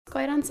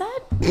Quiet on set.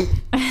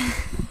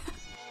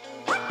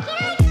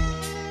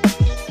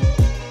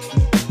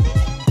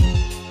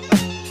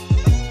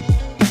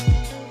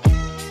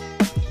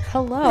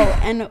 Hello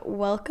and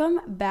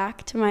welcome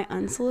back to my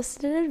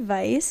unsolicited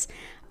advice.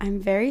 I'm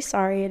very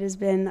sorry it has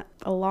been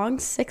a long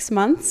 6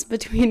 months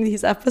between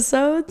these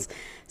episodes.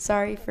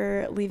 Sorry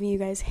for leaving you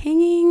guys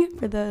hanging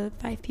for the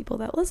 5 people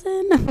that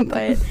listen.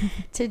 But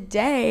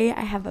today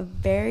I have a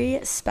very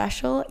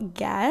special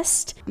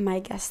guest. My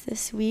guest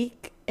this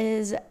week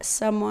is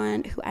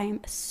someone who I am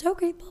so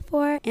grateful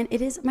for, and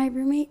it is my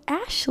roommate,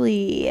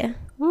 Ashley.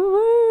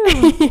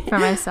 Woo-woo. For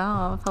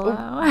myself. Hello.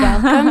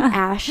 Welcome,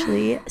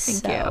 Ashley.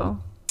 Thank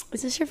you.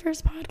 Is this your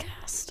first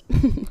podcast?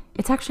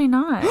 It's actually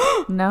not.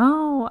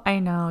 No, I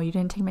know. You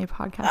didn't take my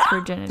podcast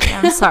virginity.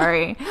 I'm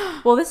sorry.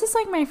 Well, this is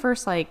like my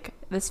first,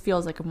 this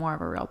feels like more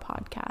of a real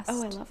podcast.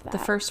 Oh, I love that. The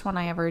first one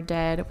I ever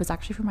did was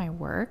actually for my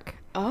work.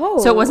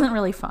 Oh. So it wasn't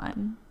really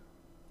fun.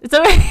 It's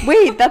okay.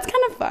 Wait, that's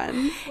kind of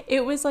fun.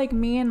 It was like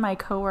me and my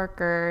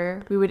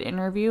coworker, we would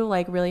interview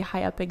like really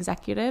high up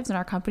executives in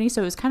our company.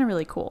 So it was kind of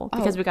really cool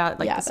because we got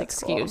this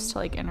excuse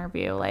to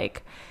interview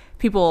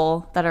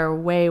people that are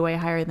way, way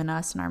higher than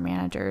us and our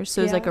managers.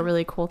 So it was a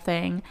really cool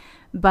thing.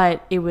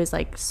 But it was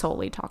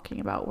solely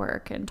talking about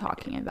work and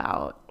talking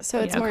about.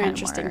 So it's more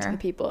interesting to the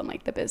people in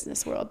the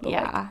business world. But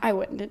I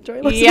wouldn't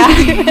enjoy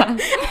listening to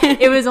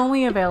it. It was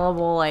only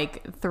available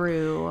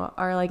through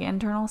our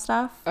internal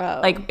stuff.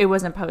 Oh. It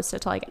wasn't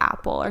posted to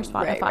Apple or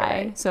Spotify.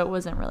 Right. So it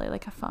wasn't really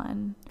a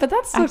fun. But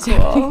that's so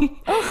cool.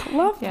 Oh,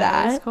 love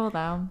that. It was cool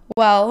though.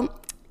 Well,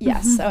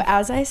 yes. So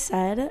as I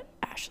said,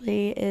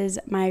 Ashley is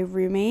my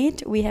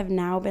roommate. We have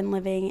now been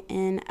living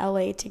in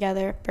LA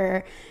together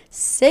for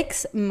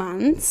 6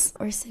 months.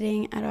 We're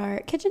sitting at our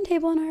kitchen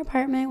table in our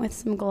apartment with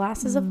some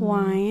glasses of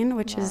wine,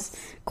 which is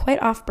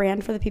quite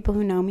off-brand for the people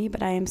who know me,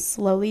 but I am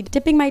slowly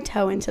dipping my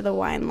toe into the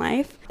wine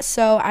life.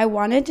 So I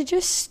wanted to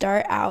just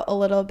start out a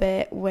little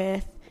bit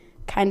with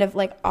kind of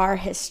our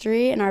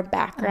history and our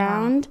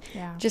background,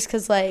 just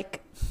because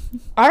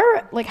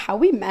our how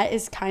we met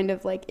is kind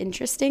of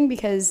interesting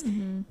because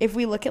if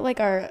we look at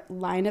our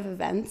line of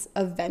events,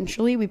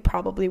 eventually we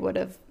probably would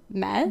have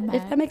met,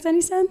 if that makes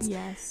any sense.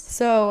 Yes.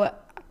 So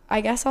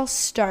I guess I'll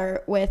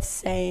start with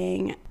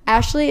saying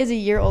Ashley is a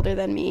year older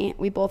than me.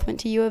 We both went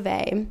to U of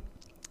A.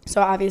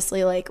 So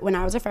obviously when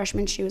I was a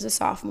freshman, she was a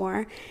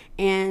sophomore,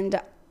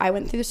 and I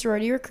went through the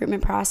sorority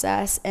recruitment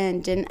process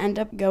and didn't end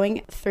up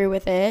going through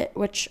with it,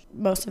 which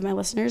most of my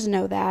listeners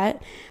know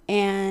that.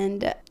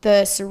 And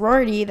the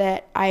sorority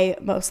that I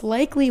most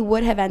likely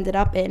would have ended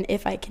up in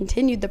if I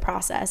continued the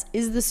process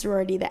is the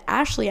sorority that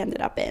Ashley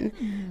ended up in.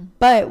 Mm-hmm.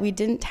 But we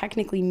didn't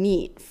technically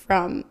meet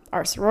from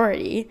our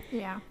sorority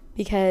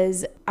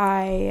because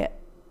I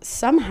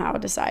somehow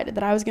decided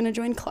that I was going to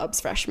join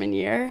clubs freshman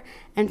year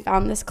and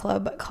found this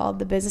club called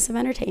the Business of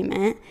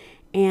Entertainment.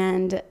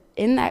 And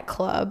in that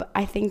club,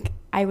 I think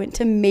I went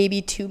to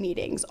maybe 2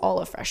 meetings all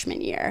of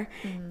freshman year.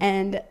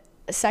 And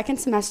second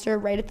semester,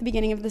 right at the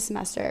beginning of the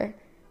semester,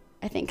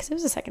 I think, because it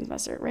was the second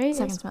semester, right?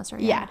 Second semester,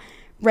 yeah.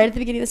 Right at the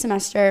beginning of the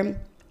semester,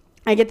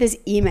 I get this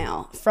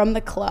email from the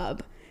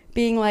club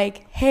being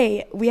like,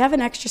 hey, we have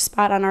an extra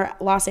spot on our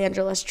Los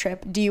Angeles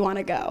trip. Do you want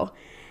to go?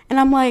 And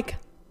I'm like,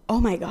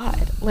 oh my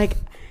God.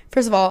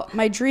 First of all,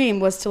 my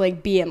dream was to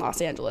be in Los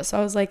Angeles. So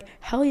I was like,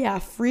 hell yeah,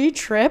 free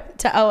trip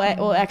to LA.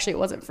 Well, actually it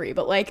wasn't free,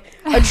 but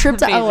a trip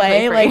to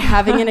LA,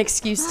 having an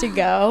excuse to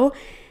go.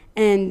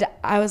 And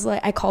I was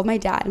I called my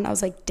dad and I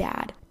was like,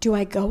 Dad, do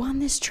I go on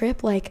this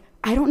trip?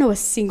 I don't know a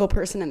single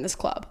person in this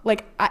club.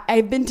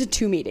 I've been to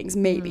 2 meetings,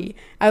 maybe.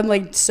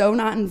 I'm so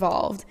not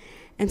involved.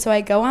 And so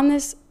I go on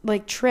this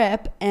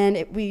trip,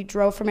 and we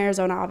drove from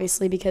Arizona,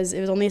 obviously, because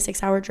it was only a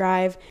 6-hour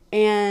drive.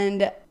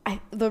 And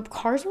the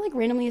cars were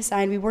randomly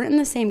assigned. We weren't in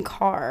the same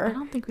car. I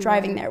don't think we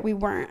driving were. there. We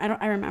weren't.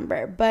 I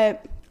remember.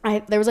 But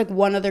there was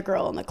one other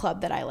girl in the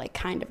club that I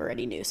kind of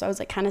already knew. So I was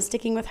kind of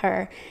sticking with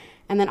her.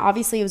 And then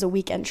obviously it was a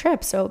weekend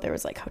trip, so there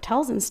was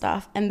hotels and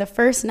stuff. And the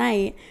first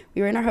night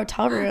we were in our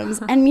hotel rooms,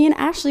 and me and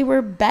Ashley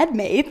were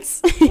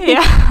bedmates.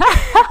 Yeah.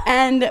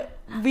 And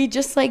we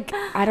just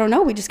I don't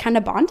know, we just kind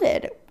of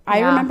bonded. I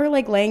remember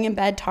laying in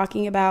bed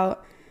talking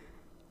about,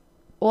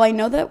 well, I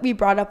know that we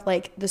brought up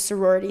the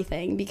sorority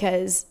thing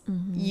because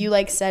you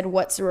said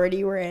what sorority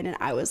you were in, and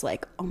I was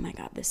like, oh my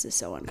God, this is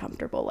so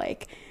uncomfortable.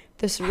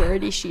 The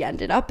sorority she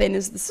ended up in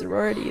is the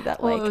sorority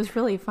that well, it was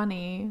really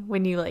funny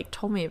when you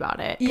told me about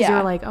it, because you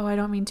were like, oh, I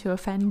don't mean to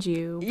offend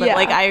you, but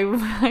I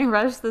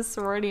rushed the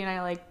sorority and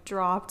I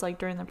dropped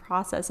during the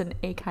process, and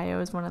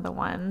AKIO is one of the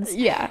ones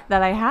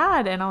that I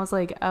had, and I was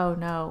like, oh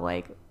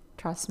no,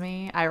 trust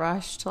me, I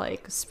rushed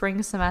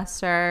spring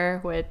semester,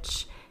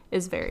 which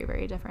is very,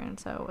 very different.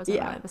 So it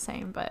wasn't really the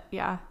same, but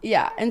yeah.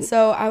 And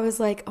so I was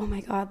like, oh my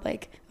God,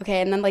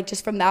 okay. And then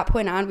just from that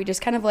point on, we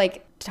just kind of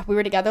we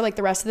were together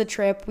the rest of the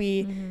trip.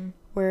 We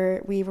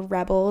were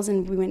rebels,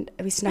 and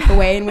we snuck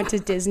away and went to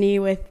Disney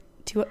with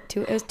two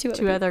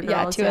other girls.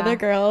 Yeah, two other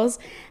girls.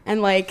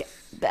 And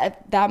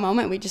at that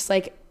moment we just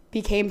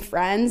became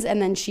friends,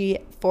 and then she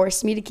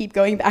forced me to keep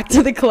going back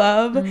to the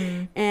club.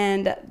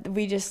 And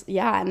we just,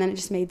 and then it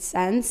just made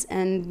sense,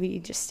 and we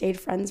just stayed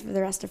friends for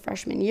the rest of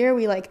freshman year.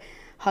 We like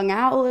hung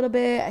out a little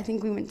bit. I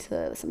think we went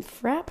to some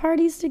frat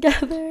parties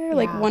together,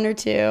 like 1 or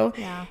 2.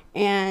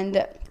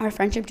 And our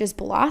friendship just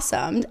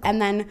blossomed. And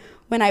then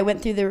when I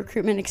went through the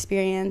recruitment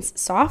experience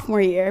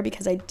sophomore year,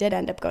 because I did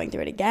end up going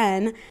through it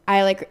again,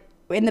 I like,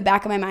 in the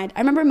back of my mind, I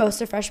remember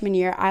most of freshman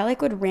year, I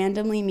like would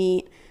randomly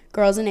meet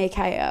girls in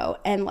AKO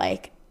and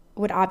like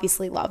would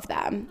obviously love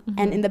them.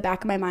 And in the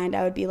back of my mind,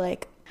 I would be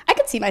like, I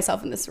could see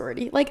myself in the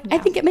sorority. Like, I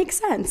think it makes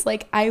sense.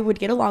 Like, I would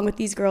get along with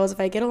these girls. If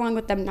I get along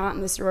with them not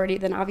in the sorority,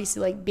 then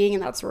obviously, like, being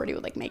in that sorority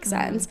would, like, make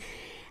sense.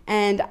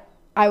 And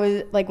I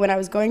was, like, when I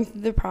was going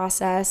through the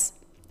process,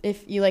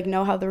 if you, like,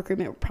 know how the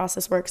recruitment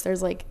process works,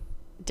 there's, like,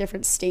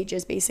 different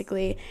stages,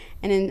 basically.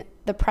 And in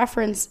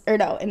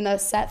the in the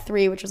set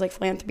 3, which was, like,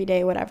 philanthropy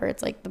day, whatever,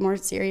 it's, like, the more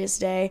serious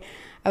day,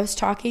 I was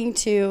talking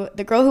to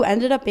the girl who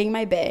ended up being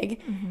my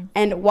big,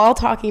 and while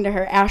talking to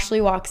her,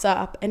 Ashley walks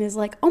up and is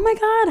like, oh my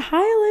God,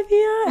 hi,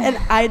 Olivia.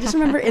 And I just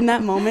remember in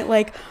that moment,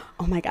 like,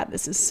 oh my God,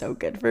 this is so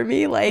good for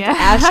me. Like,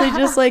 Ashley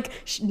just, like,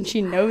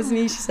 she knows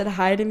me. She said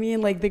hi to me,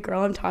 and, like, the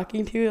girl I'm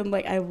talking to, and,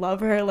 like, I love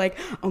her. Like,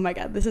 oh my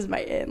God, this is my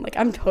in. Like,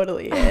 I'm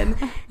totally in.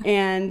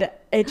 And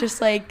it just,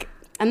 like,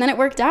 and then it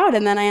worked out,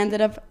 and then I ended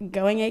up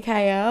going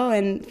AKO,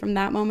 and from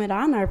that moment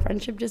on, our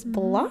friendship just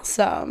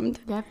blossomed.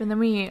 Yep, and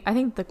then I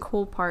think the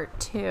cool part,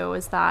 too,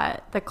 is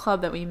that the club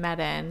that we met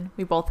in,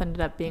 we both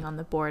ended up being on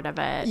the board of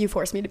it. You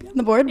forced me to be on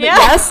the board, but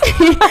yes,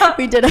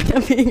 we did end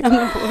up being on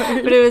the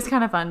board. But it was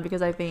kind of fun,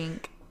 because I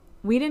think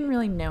we didn't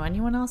really know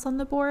anyone else on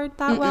the board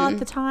that well at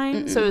the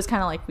time. So it was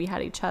kind of like we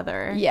had each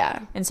other.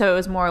 Yeah. And so it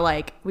was more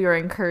like we were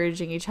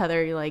encouraging each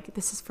other. You're like,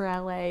 this is for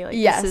LA. Like,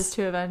 this is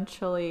to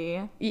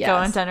eventually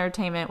go into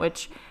entertainment,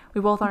 which we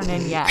both aren't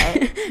in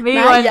yet. Maybe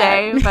one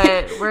day,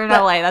 but we're in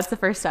LA. That's the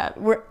first step.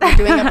 We're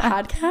doing a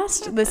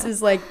podcast. This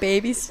is like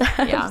baby steps.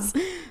 Yeah.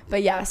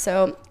 But yeah,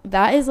 so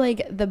that is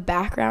like the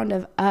background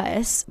of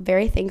us.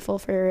 Very thankful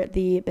for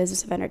the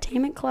Business of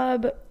Entertainment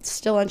Club.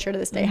 Still unsure to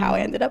this day how I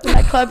ended up in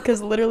that club,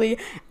 because literally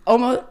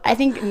I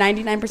think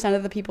 99%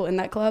 of the people in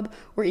that club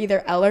were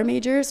either Eller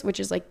majors, which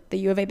is like the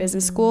U of A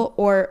business school,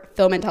 or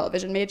film and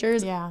television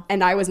majors. Yeah.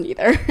 And I was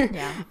neither.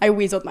 Yeah. I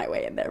weaseled my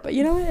way in there. But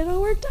you know what? It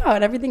all worked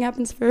out. Everything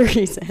happens for a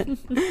reason.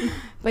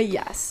 But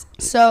yes.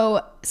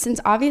 So since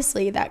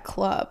obviously that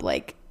club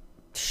like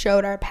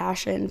showed our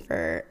passion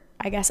for,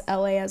 I guess,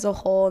 LA as a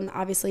whole, and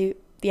obviously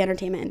the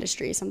entertainment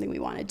industry is something we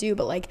want to do,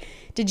 but like,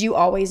 did you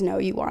always know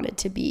you wanted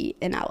to be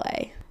in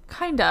LA?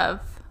 Kind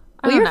of.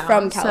 Well, you're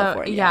from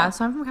California.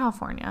 So I'm from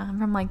California. I'm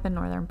from like the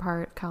northern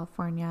part of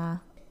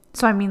California.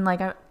 So I mean,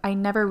 like, I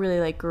never really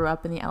like grew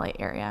up in the LA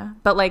area,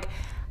 but like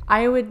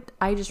I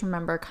just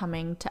remember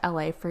coming to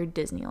LA for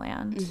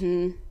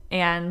Disneyland.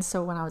 And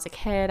so when I was a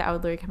kid, I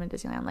would literally come to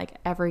Disneyland like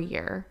every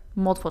year,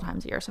 multiple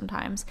times a year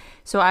sometimes.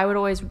 So I would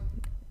always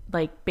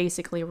like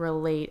basically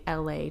relate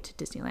LA to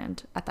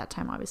Disneyland. At that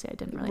time, obviously, I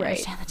didn't really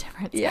understand the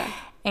difference. Yeah.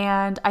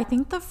 And I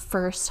think the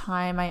first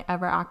time I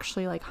ever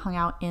actually like hung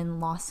out in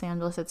Los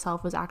Angeles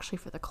itself was actually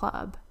for the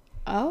club.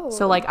 Oh.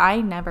 So like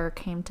I never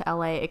came to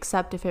LA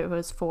except if it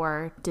was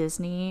for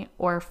Disney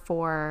or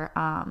for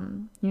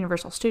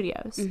Universal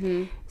Studios.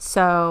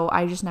 So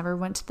I just never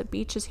went to the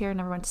beaches here,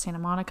 never went to Santa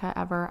Monica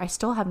ever. I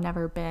still have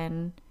never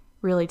been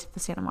really to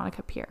the Santa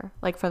Monica Pier,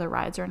 like for the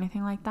rides or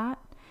anything like that.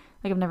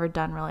 Like, I've never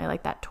done really,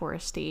 like, that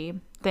touristy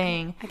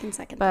thing. I can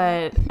second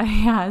that. But,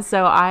 yeah,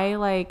 so I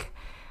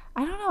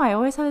don't know. I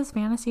always had this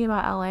fantasy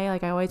about LA.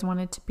 Like, I always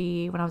wanted to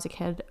be, when I was a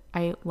kid,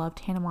 I loved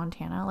Hannah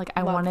Montana. Like,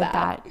 I wanted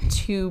that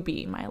to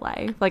be my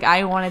life. Like,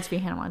 I wanted to be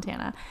Hannah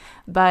Montana.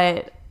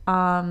 But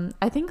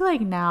I think,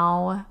 like,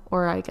 now,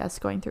 or I guess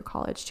going through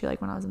college, too,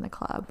 like, when I was in the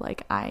club,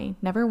 like, I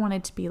never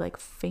wanted to be, like,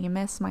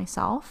 famous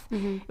myself.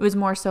 It was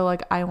more so,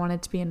 like, I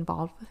wanted to be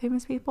involved with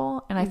famous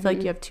people. And I feel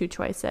like you have two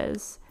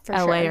choices. For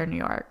LA or New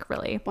York,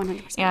 really.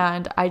 100%.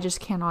 And I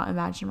just cannot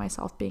imagine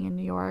myself being in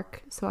New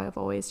York. So I've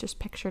always just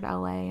pictured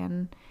LA.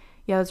 And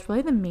yeah, that's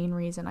really the main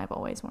reason I've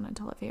always wanted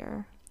to live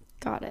here.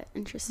 Got it.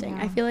 Interesting.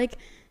 Yeah. I feel like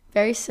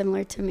very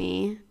similar to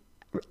me.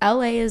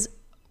 LA is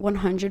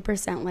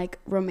 100% like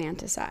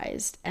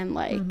romanticized. And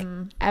like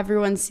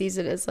everyone sees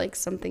it as like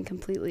something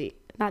completely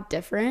not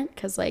different.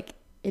 Because like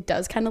it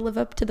does kind of live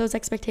up to those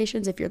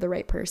expectations if you're the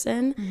right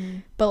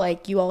person. But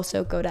like you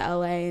also go to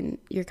LA and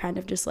you're kind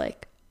of just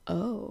like,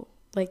 oh,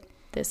 like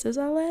this is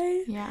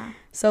LA. Yeah.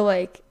 So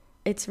like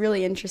it's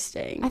really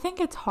interesting. I think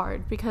it's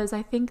hard because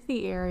I think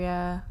the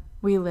area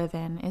we live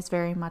in is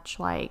very much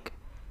like,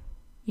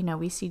 you know,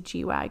 we see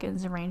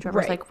G-Wagons and Range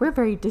Rovers. Like we're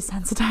very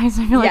desensitized,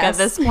 I feel like at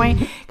this point,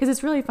 because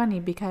it's really funny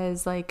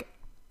because like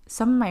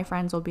some of my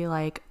friends will be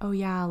like, oh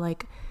yeah,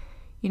 like,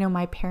 you know,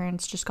 my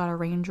parents just got a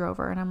Range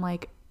Rover, and I'm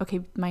like,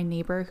 okay, my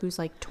neighbor who's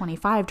like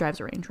 25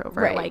 drives a Range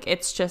Rover. Like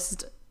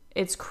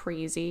it's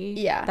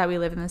crazy that we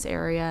live in this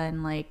area.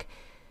 And like,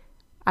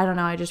 I don't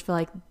know, I just feel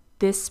like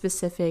this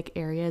specific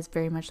area is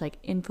very much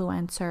like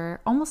influencer,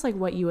 almost like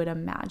what you would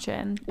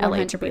imagine 100%.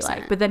 LA to be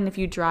like. But then if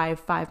you drive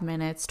 5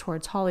 minutes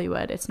towards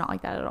Hollywood, it's not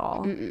like that at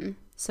all.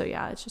 So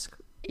yeah, it's just,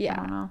 yeah. I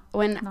don't know.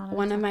 When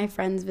one of my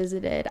friends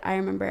visited, I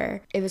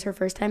remember it was her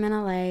first time in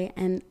LA,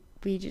 and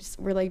we just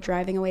were like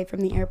driving away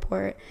from the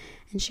airport,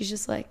 and she's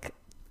just like,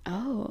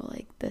 oh,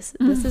 like this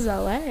is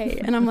LA.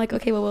 And I'm like,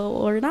 okay,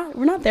 well we're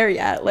not there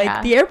yet.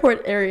 Like the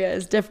airport area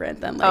is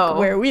different than like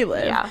where we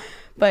live. Yeah.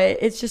 But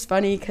it's just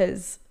funny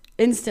because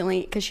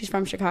instantly, because she's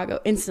from Chicago,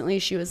 instantly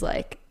she was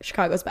like,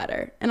 Chicago's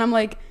better. And I'm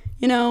like,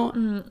 you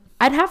know,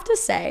 I'd have to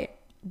say,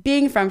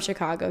 being from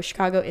Chicago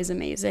is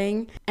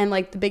amazing. And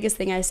like the biggest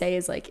thing I say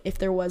is like, if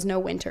there was no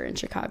winter in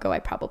Chicago, I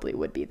probably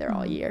would be there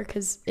all year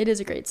because it is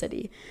a great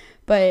city.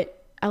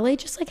 But LA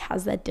just like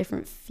has that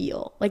different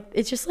feel. Like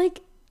it's just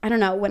like, I don't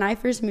know, when I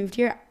first moved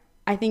here,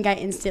 I think I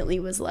instantly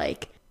was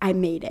like, I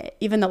made it,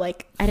 even though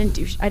like I didn't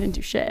do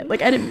shit.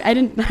 Like I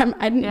didn't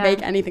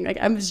make anything. Like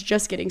I was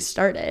just getting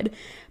started.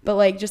 But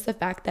like just the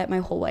fact that my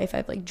whole life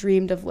I've like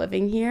dreamed of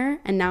living here,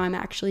 and now I'm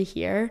actually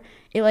here,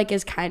 it like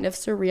is kind of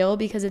surreal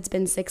because it's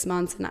been 6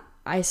 months and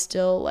I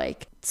still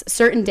like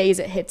certain days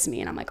it hits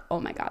me and I'm like, oh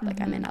my God, like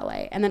I'm in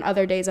LA. And then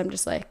other days I'm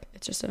just like,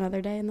 it's just another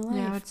day in the life.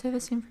 Yeah, I would say the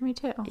same for me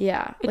too.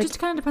 Yeah. It just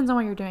kind of depends on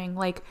what you're doing.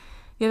 Like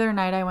the other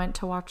night I went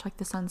to watch like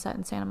the sunset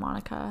in Santa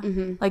Monica.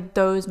 Like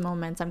those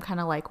moments I'm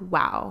kind of like,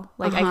 wow,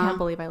 like I can't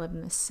believe I live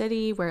in this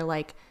city where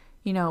like,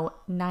 you know,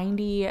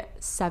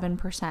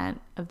 97%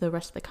 of the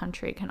rest of the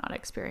country cannot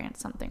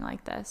experience something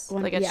like this.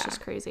 Like it's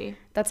just crazy.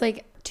 That's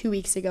like 2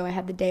 weeks ago I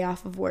had the day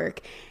off of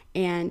work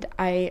and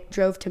I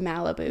drove to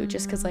Malibu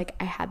just because like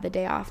I had the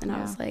day off and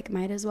I was like,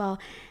 might as well.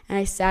 And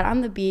I sat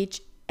on the beach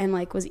and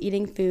like was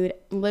eating food,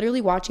 literally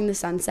watching the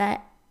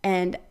sunset,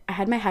 and I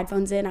had my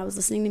headphones in, I was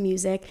listening to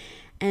music.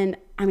 And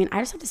I mean, I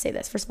just have to say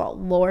this. First of all,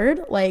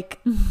 Lord, like,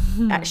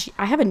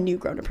 I have a new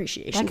grown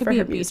appreciation for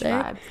her music.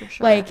 Vibe, for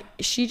sure. Like,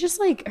 she just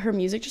like, her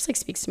music just like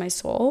speaks to my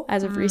soul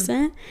as of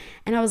recent.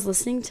 And I was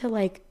listening to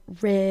like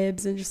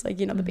Ribs and just like,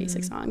 you know, the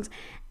basic songs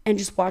and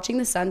just watching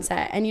the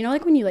sunset. And you know,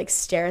 like when you like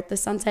stare at the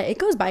sunset, it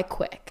goes by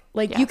quick.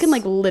 Like you can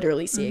like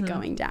literally see it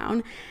going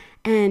down.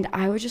 And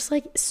I was just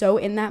like so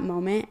in that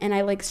moment, and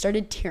I like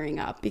started tearing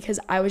up because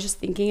I was just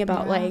thinking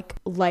about like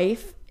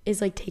life is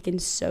like taken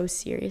so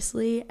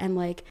seriously, and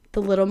like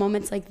the little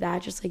moments like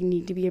that just like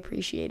need to be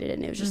appreciated.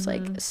 And it was just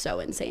like so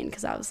insane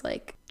because I was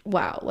like,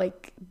 wow,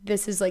 like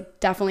this is like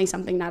definitely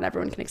something not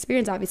everyone can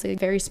experience. Obviously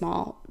very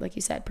small, like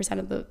you said,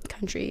 percent of the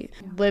country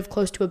live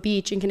close to a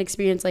beach and can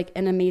experience like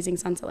an amazing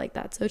sunset like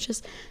that. So it's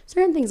just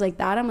certain things like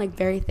that. I'm like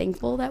very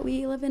thankful that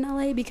we live in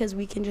LA because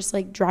we can just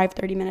like drive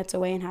 30 minutes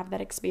away and have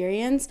that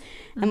experience.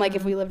 And like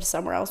if we lived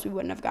somewhere else we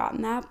wouldn't have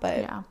gotten that.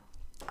 But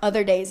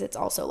other days it's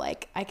also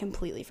like I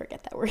completely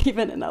forget that we're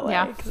even in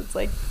LA because it's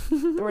like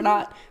we're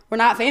not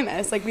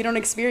famous. Like we don't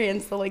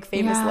experience the like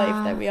famous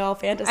life that we all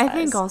fantasize. I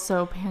think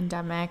also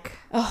pandemic.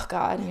 Oh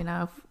God. You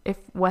know, if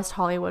West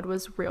Hollywood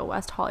was real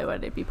West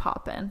Hollywood, it'd be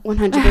popping.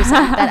 100%.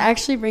 That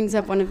actually brings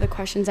up one of the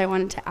questions I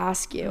wanted to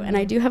ask you, and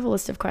I do have a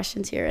list of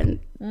questions here, and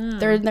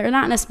they're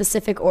not in a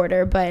specific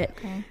order, but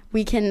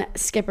we can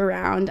skip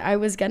around. I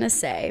was gonna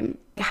say,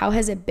 how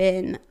has it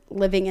been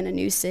living in a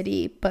new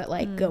city but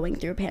like going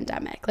through a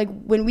pandemic? Like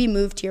when we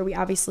moved here, we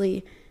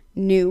obviously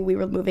knew we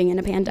were moving in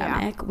a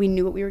pandemic. We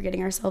knew what we were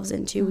getting ourselves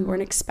into. We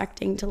weren't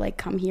expecting to like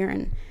come here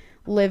and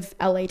live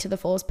LA to the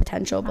fullest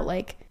potential, but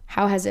like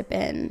how has it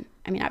been?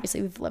 I mean,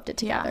 obviously we've lived it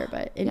together,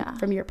 but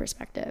from your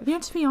perspective. Yeah,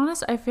 to be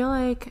honest, I feel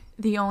like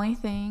the only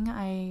thing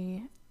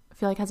I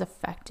feel like has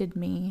affected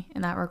me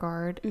in that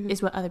regard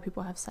is what other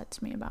people have said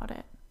to me about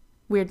it,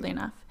 weirdly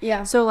enough.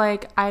 Yeah. So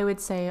like I would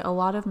say a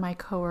lot of my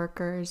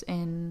coworkers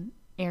in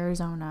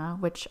Arizona,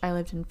 which I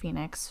lived in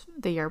Phoenix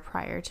the year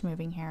prior to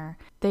moving here,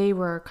 they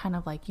were kind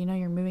of like, you know,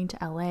 you're moving to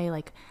LA.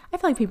 Like I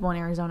feel like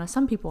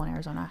some people in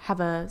Arizona have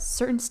a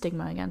certain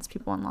stigma against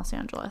people in Los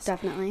Angeles.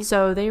 Definitely.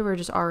 So they were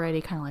just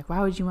already kind of like, why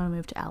would you want to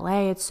move to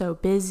LA? It's so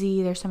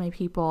busy, there's so many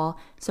people.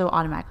 So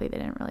automatically they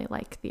didn't really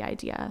like the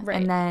idea. Right.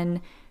 And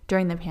then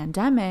during the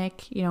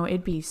pandemic, you know,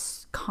 it'd be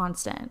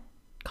constant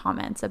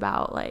comments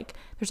about like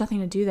there's nothing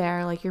to do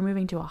there, like you're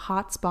moving to a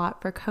hot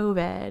spot for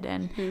COVID,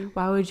 and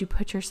why would you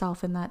put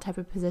yourself in that type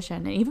of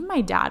position? And even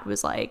my dad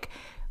was like,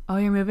 oh,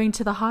 you're moving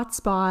to the hot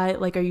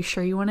spot, like are you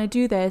sure you want to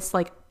do this,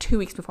 like 2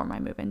 weeks before my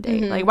move-in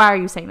date. Like why are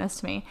you saying this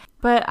to me?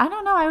 But I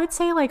don't know, I would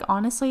say like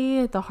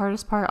honestly the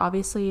hardest part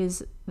obviously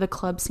is the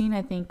club scene.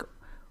 I think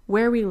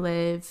where we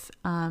live,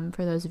 for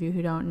those of you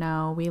who don't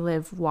know, we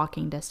live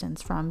walking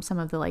distance from some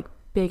of the like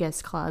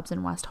biggest clubs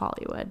in West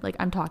Hollywood. Like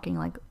I'm talking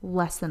like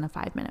less than a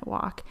 5-minute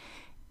walk.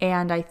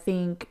 And I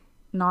think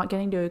not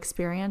getting to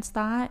experience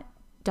that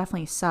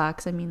definitely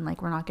sucks. I mean,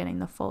 like we're not getting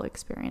the full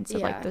experience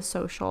of like the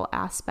social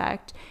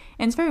aspect.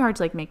 And it's very hard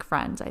to like make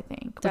friends, I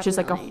think, which is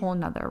like a whole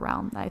nother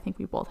realm that I think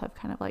we both have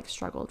kind of like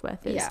struggled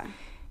with, is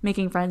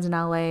making friends in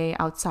LA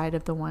outside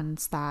of the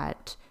ones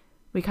that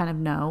we kind of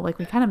know. Like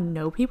we kind of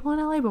know people in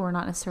LA, but we're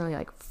not necessarily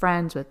like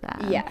friends with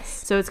them. Yes.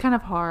 So it's kind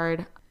of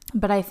hard.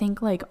 But I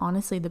think like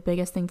honestly the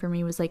biggest thing for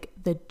me was like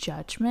the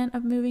judgment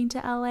of moving to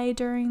LA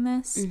during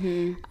this.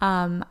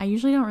 I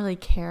usually don't really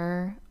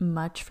care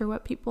much for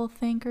what people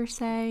think or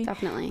say.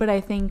 Definitely. But I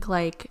think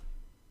like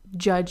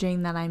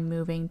judging that I'm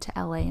moving to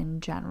LA in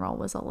general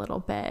was a little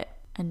bit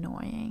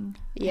annoying.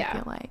 Yeah. I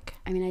feel like.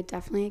 I mean, I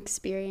definitely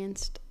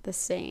experienced the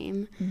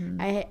same.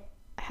 I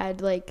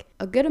had like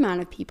a good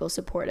amount of people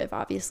supportive,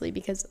 obviously,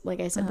 because like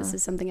I said, this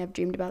is something I've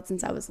dreamed about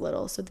since I was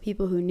little. So the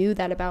people who knew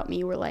that about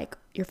me were like,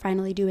 you're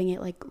finally doing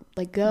it,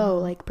 like go,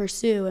 like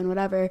pursue and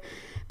whatever.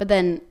 But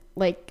then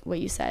like what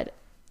you said,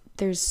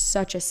 there's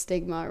such a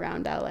stigma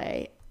around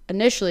LA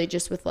initially,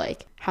 just with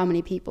like how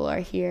many people are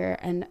here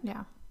and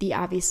the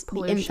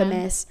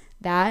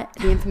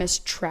infamous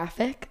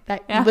traffic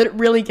that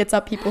really gets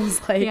up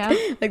people's like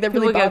like that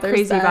really bothers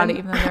crazy them. About it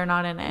even though they're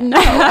not in it. No,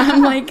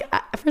 I'm like,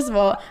 first of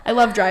all, I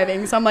love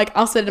driving, so I'm like,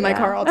 I'll sit in my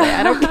car all day,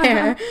 I don't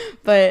care.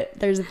 But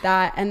there's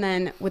that, and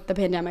then with the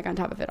pandemic on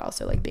top of it,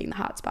 also like being the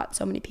hotspot,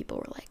 so many people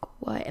were like,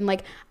 what? And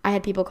like I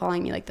had people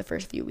calling me like the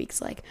first few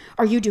weeks like,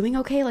 are you doing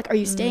okay, like are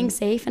you staying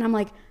safe? And I'm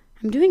like,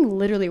 I'm doing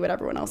literally what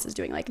everyone else is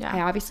doing. Like,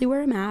 I obviously wear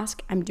a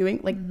mask. I'm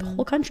doing, like, the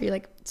whole country.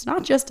 Like, it's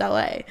not just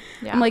LA.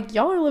 Yeah. I'm like,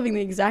 y'all are living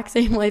the exact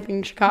same life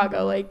in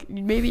Chicago. Like,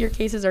 maybe your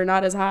cases are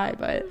not as high,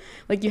 but,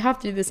 like, you have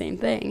to do the same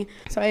thing.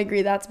 So I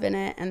agree that's been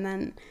it. And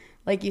then,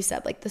 like you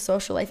said, like, the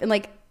social life. And,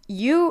 like,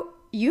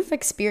 you've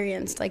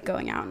experienced, like,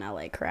 going out in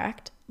LA,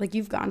 correct? Like,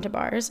 you've gone to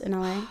bars in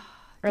LA?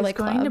 Or, like,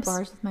 going clubs? to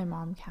bars with my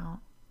mom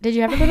count? Did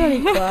you ever go to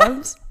any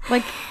clubs?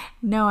 Like,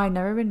 no, I've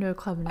never been to a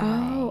club in LA.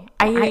 Oh,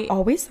 I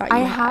always thought you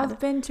had. I have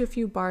been to a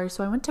few bars.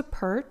 So I went to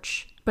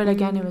Perch, but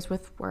again, it was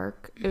with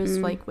work. It was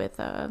like with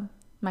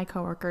my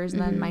coworkers,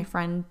 and then my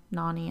friend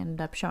Nani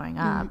ended up showing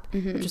up,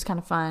 which was kind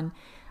of fun.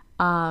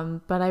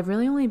 But I've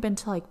really only been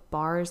to like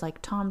bars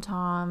like Tom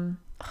Tom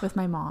with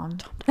my mom.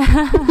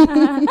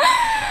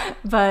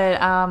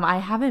 But I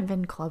haven't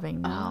been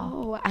clubbing now.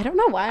 Oh, I don't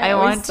know why. I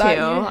want to.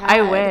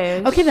 I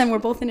wish. Okay, then we're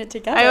both in it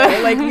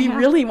together. Like we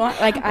really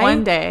want. Like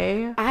one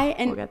day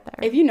we'll get there.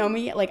 If you know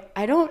me, like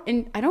I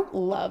don't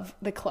love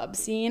the club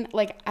scene.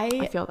 Like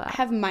I feel that.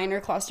 Have minor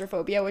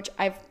claustrophobia, which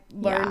I've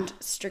learned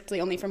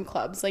strictly only from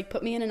clubs. Like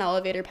put me in an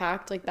elevator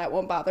packed, like that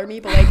won't bother me.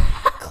 But like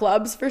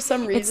clubs for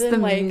some reason, it's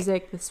the like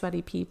music, the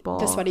sweaty people,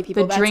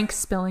 the drinks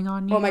spilling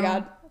on you. Oh my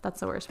God. That's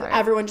the worst part.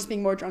 Everyone just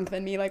being more drunk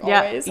than me, like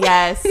always.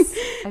 Yes.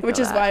 Which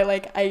is why,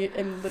 like, I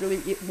am literally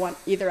one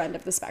either end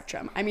of the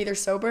spectrum. I'm either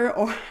sober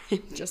or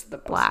just the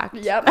black.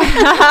 Yep.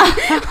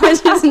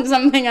 Which is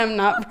something I'm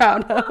not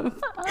proud of.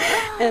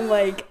 And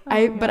like,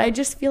 but I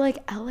just feel like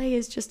LA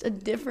is just a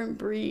different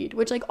breed,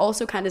 which like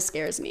also kind of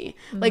scares me.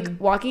 Like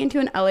walking into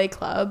an LA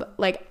club,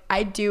 like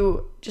I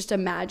do just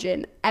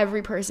imagine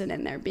every person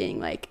in there being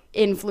like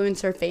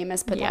influencer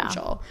famous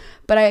potential.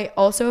 But I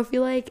also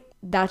feel like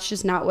that's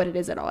just not what it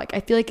is at all. Like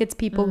I feel like it's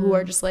people who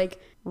are just like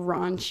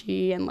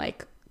raunchy and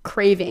like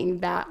craving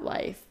that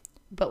life,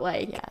 but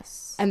like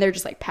and they're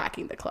just like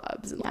packing the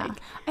clubs and like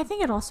I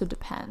think it also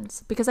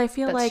depends, because I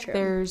feel like true.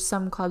 There's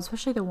some clubs,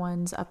 especially the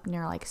ones up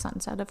near like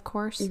Sunset, of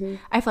course.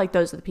 I feel like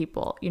those are the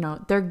people, you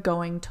know, they're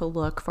going to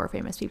look for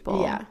famous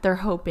people. They're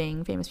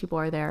hoping famous people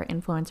are there,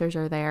 influencers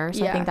are there,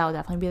 so I think that'll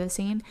definitely be the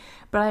scene.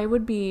 But I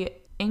would be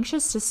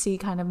anxious to see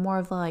kind of more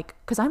of like,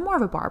 because I'm more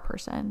of a bar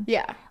person,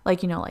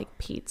 like, you know, like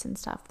Pete's and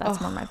stuff, that's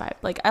more my vibe.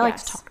 Like I like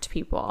to talk to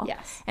people,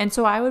 and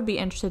so I would be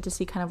interested to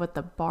see kind of what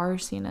the bar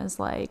scene is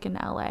like in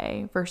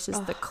LA versus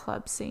the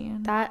club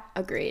scene. That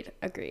agreed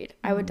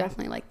I would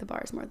definitely like the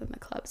bars more than the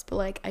clubs, but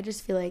like I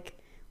just feel like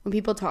when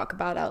people talk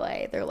about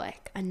LA, they're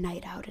like a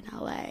night out in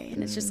LA,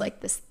 and it's just like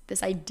this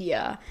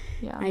idea.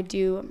 I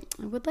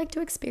would like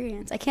to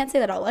experience. I can't say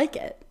that I'll like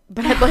it,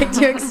 but I'd like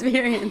to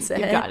experience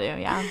it. You got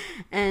to,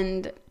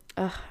 and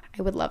I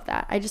would love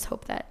that. I just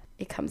hope that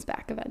it comes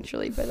back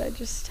eventually, but I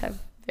just have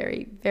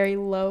very, very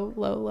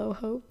low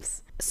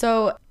hopes.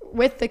 So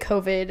with the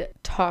COVID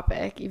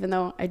topic, even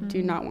though I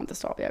do not want this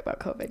to all be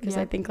about COVID, because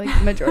I think like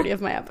the majority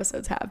of my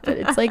episodes have, but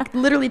it's like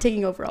literally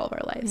taking over all of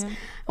our lives. I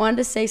wanted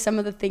to say some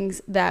of the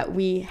things that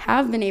we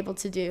have been able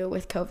to do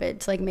with COVID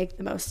to like make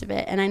the most of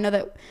it. And I know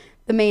that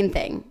the main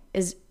thing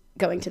is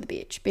going to the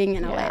beach. Being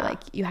in LA,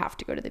 like you have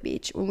to go to the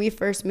beach. When we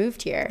first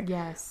moved here,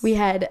 we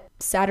had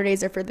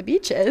Saturdays are for the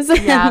beaches.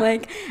 And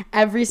like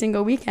every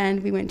single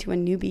weekend we went to a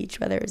new beach,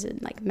 whether it was in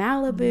like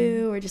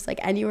Malibu or just like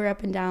anywhere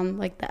up and down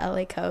like the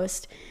LA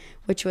coast,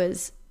 which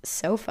was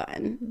so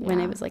fun when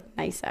it was like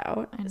nice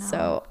out.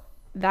 So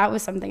that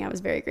was something I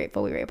was very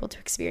grateful we were able to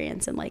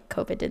experience, and like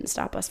COVID didn't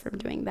stop us from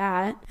doing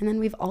that. And then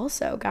we've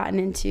also gotten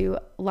into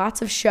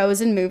lots of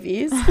shows and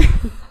movies.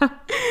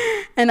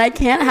 And I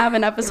can't have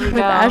an episode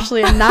with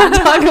Ashley and not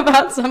talk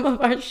about some of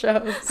our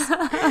shows.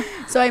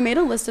 So I made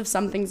a list of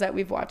some things that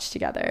we've watched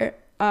together.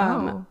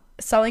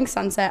 Selling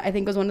Sunset, I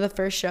think, was one of the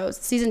first shows.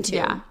 Season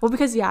 2. Well,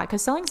 because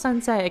Selling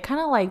Sunset, it kind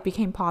of like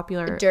became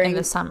popular in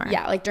the summer.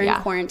 Like during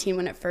quarantine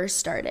when it first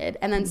started.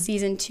 And then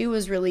season 2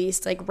 was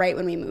released like right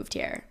when we moved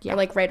here. Or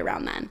like right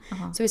around then.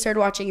 So we started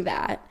watching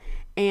that.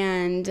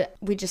 And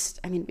we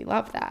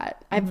love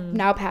that. I've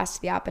now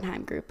passed the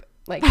Oppenheim group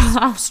like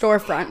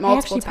storefront multiple times. I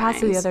actually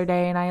passed it the other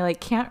day, and I like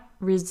can't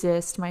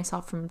resist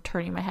myself from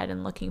turning my head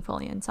and looking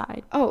fully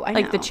inside. I know.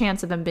 Like the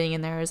chance of them being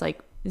in there is like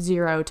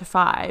 0 to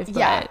 5.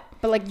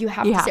 But like you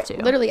have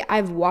to. Literally,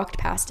 I've walked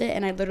past it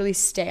and I literally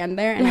stand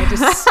there and I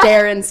just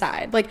stare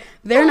inside. Like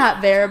they're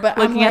not there, but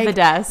looking I'm at the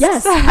desks.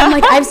 Yes, I'm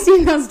like, I've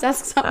seen those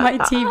desks on my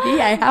TV.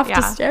 I have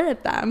to stare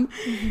at them,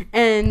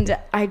 and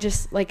I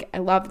just like, I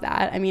love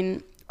that. I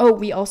mean,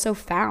 we also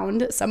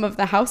found some of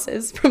the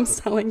houses from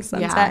Selling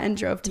Sunset and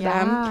drove to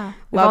them.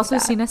 We've also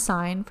seen a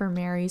sign for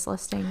Mary's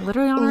listing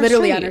literally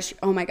on our street.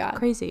 Oh my God.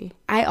 Crazy.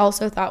 I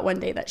also thought one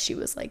day that she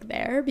was like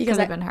there because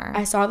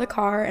I saw the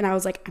car and I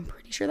was like, I'm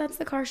pretty sure that's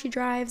the car she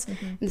drives.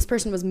 And this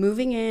person was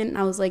moving in. And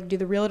I was like, do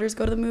the realtors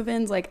go to the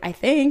move-ins? Like, I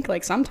think,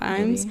 like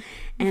sometimes. Maybe.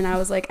 And I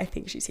was like, I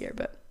think she's here,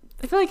 but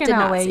I feel like in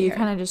LA you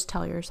kind of just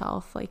tell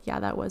yourself like, yeah,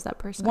 that was that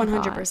person.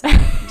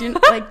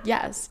 100%. Like,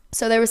 yes.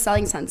 So there was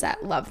Selling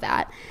Sunset. Love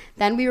that.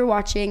 Then we were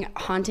watching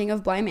Haunting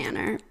of Bly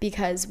Manor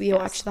because we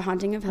watched The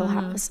Haunting of Hill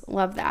House.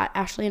 Love that.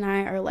 Ashley and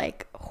I are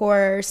like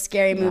horror,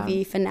 scary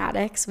movie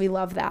fanatics. We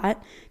love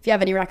that. If you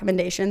have any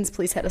recommendations,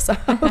 please hit us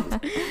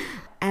up.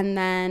 And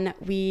then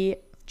we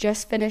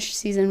just finished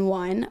season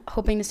 1,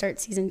 hoping to start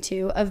season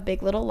 2 of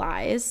Big Little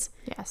Lies.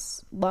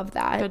 Yes. Love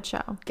that.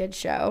 Good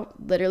show.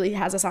 Literally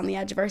has us on the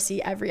edge of our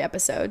seat every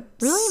episode.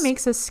 Really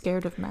makes us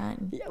scared of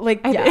men.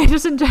 Like,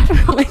 just in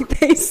general. Like,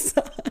 they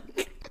suck.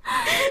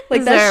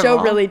 Like, that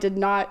show really did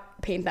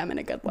not paint them in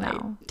a good light.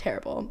 No.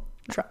 Terrible.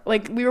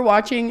 Like, we were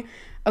watching...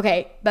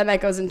 Okay, then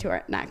that goes into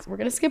our next. We're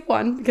going to skip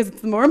one because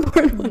it's the more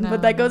important one,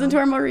 but that goes into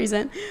our more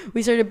recent.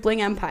 We started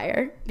Bling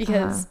Empire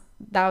because...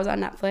 that was on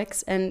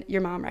Netflix and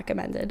your mom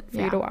recommended for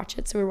you to watch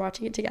it, so we were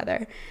watching it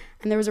together,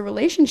 and there was a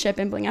relationship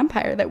in Bling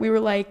Empire that we were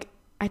like,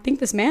 I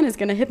think this man is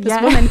gonna hit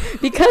this woman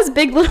because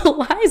Big Little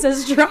Lies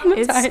has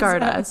traumatized it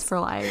scarred us for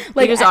life.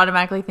 Like, we just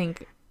automatically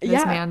think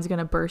this man's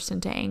gonna burst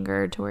into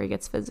anger to where he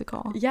gets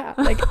physical.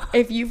 Like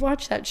if you've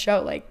watched that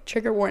show, like,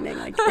 trigger warning,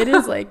 like it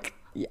is like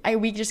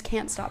we just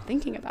can't stop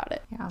thinking about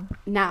it.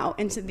 Now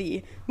into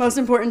the most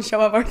important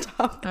show of our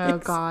topics. Oh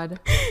God.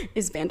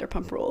 Is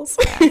Vanderpump Rules.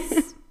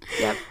 Yes.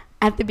 Yep.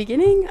 At the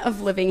beginning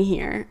of living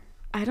here,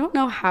 I don't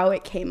know how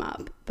it came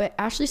up, but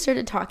Ashley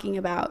started talking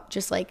about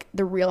just like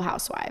the Real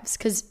Housewives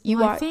because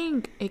I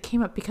think it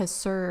came up because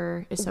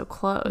Sir is so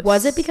close.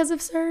 Was it because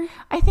of Sir?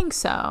 I think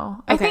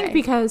so. Okay. I think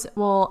because,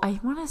 well, I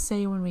want to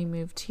say when we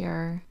moved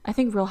here, I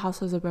think Real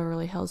Housewives of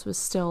Beverly Hills was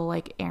still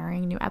like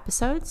airing new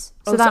episodes.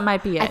 So that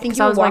might be it. I think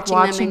I was like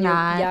watching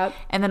that.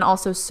 And then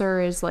also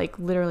Sir is like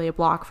literally a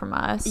block from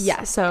us.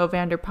 Yes. So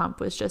Vanderpump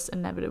was just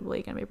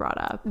inevitably going to be brought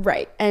up.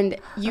 Right. And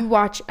you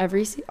watch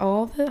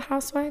all the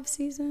Housewives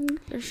season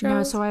or shows?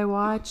 No, so I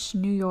watch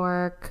New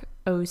York,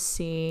 OC,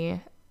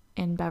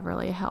 in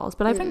Beverly Hills.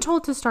 But I've been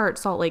told to start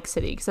Salt Lake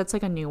City because that's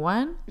like a new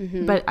one.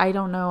 But I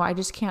don't know. I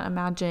just can't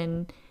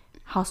imagine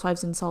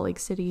Housewives in Salt Lake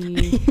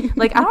City.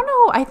 Like, I don't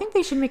know. I think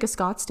they should make a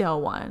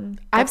Scottsdale one.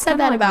 I've said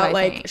that about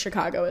like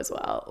Chicago as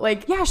well.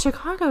 Like, yeah,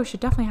 Chicago should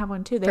definitely have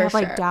one too. They have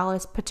like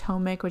Dallas,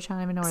 Potomac, which I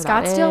don't even know where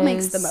that is. Scottsdale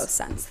makes the most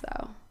sense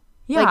though.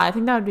 Yeah, I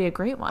think that would be a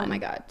great one. Oh my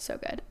God, so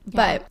good.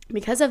 Yeah. But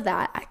because of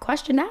that, I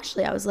questioned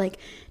Ashley. I was like,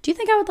 do you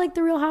think I would like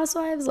the Real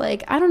Housewives?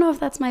 Like, I don't know if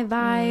that's my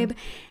vibe.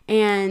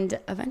 And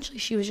eventually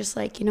she was just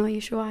like, you know what you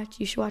should watch?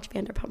 You should watch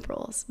Vanderpump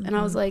Rules. And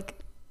I was like,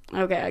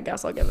 okay, I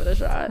guess I'll give it a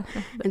shot.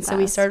 And so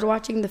we started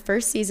watching the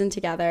first season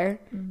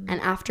together.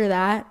 And after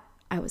that,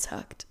 I was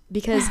hooked.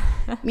 Because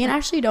me and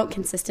Ashley don't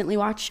consistently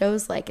watch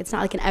shows. Like, it's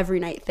not like an every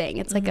night thing.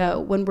 It's like a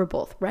when we're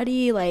both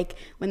ready, like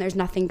when there's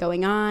nothing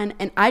going on.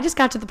 And I just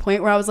got to the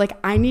point where I was like,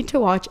 I need to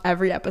watch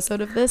every episode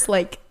of this,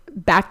 like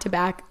back to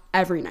back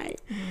every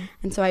night.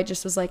 And so I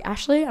just was like,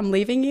 Ashley, I'm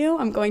leaving you.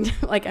 I'm going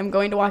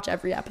to watch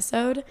every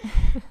episode.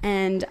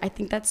 And I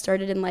think that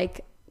started in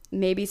like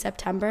maybe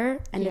September,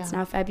 and it's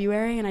now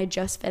February, and I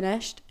just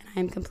finished, and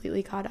I'm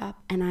completely caught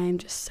up, and I am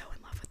just so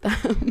in love with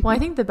them. Well, I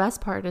think the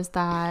best part is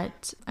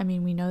that, I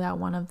mean, we know that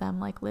one of them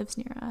like lives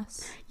near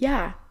us.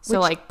 Yeah. So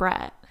like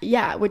Brett.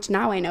 Yeah, which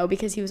now I know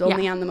because he was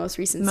only on the most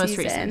recent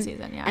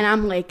season. Yeah. And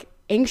I'm like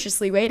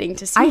anxiously waiting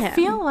to see him. I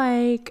feel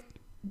like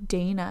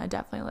Dana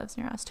definitely lives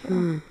near us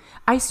too.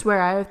 I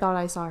swear, I thought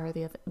I saw her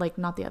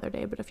not the other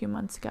day, but a few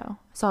months ago.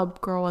 I saw a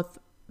girl with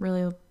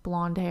really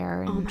blonde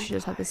hair, and she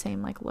just had the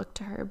same like look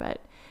to her,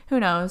 but who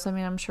knows? I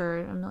mean, I'm sure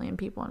a million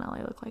people in LA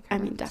look like her. I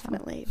mean,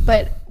 definitely. So.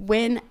 But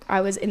when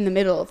I was in the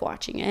middle of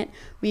watching it,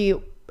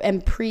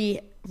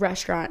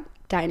 pre-restaurant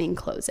dining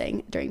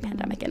closing during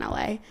pandemic in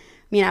LA,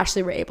 me and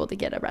Ashley were able to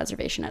get a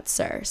reservation at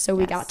Sir. So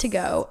we got to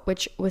go,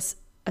 which was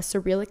a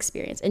surreal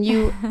experience. And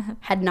you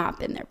had not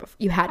been there before.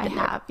 You had been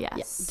there. I have, yes.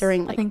 Yeah,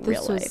 during like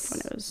real life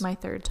when it was my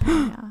third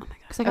time. Yeah. Oh my God.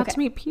 Because I got to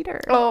meet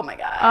Peter. Oh my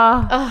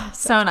God.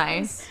 So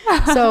nice.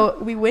 So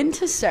we went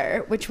to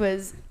Sir, which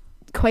was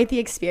quite the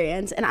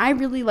experience, and I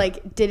really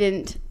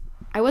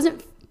I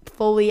wasn't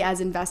fully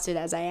as invested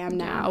as I am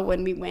now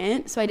when we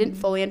went, so I didn't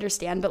fully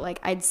understand, but like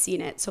I'd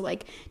seen it, so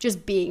like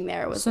just being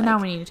there was so like, now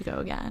we need to go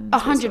again.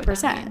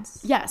 100%.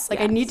 Yes, like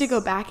I need to go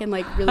back and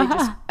like really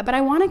just but I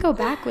want to go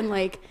back when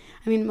like,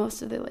 I mean,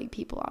 most of the like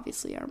people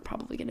obviously aren't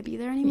probably going to be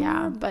there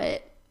anymore,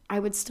 but I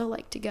would still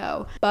like to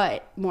go.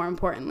 But more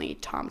importantly,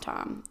 Tom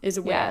Tom is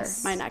where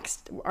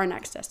our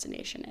next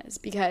destination is,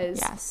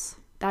 because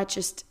that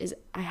just is,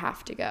 I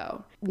have to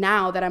go.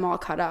 Now that I'm all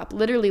caught up,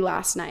 literally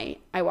last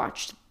night, I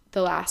watched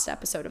the last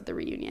episode of the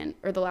reunion,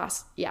 or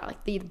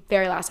the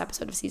very last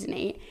episode of season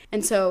 8.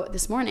 And so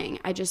this morning,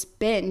 I just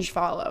binge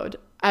followed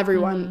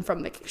everyone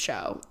from the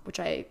show,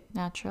 which I...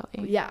 Naturally.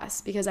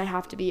 Yes, because I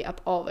have to be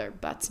up all their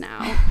butts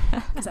now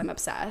because I'm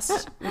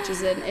obsessed, which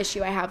is an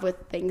issue I have with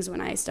things. When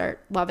I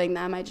start loving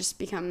them, I just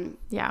become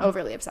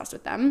overly obsessed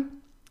with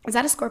them. Is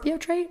that a Scorpio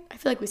trait? I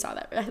feel like we saw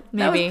that.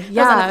 Maybe. It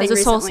was a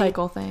soul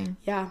cycle thing.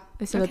 Yeah.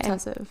 They said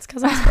obsessive. It's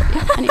because I'm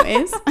Scorpio.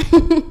 Anyways.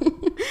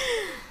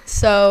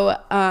 So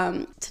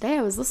today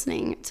I was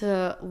listening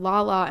to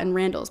Lala and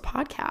Randall's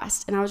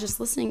podcast, and I was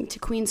just listening to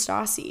Queen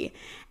Stassi,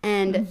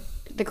 and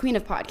the queen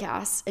of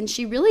podcasts, and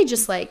she really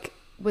just like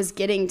was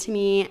getting to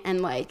me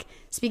and like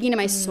speaking to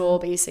my soul,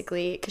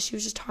 basically, because she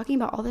was just talking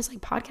about all this like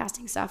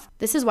podcasting stuff.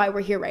 This is why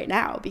we're here right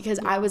now, because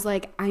I was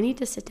like, I need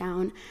to sit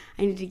down,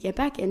 I need to get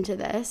back into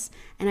this,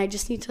 and I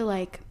just need to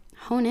like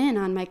hone in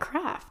on my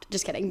craft.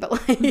 Just kidding, but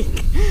like I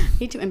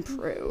need to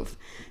improve.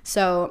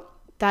 So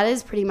that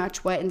is pretty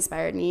much what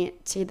inspired me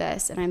to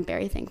this, and I'm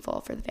very thankful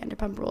for the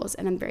Vanderpump Rules,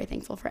 and I'm very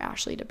thankful for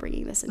Ashley to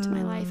bringing this into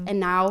my life. And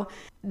now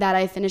that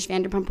I finished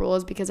Vanderpump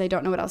Rules, because I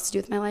don't know what else to do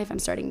with my life, I'm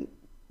starting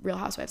Real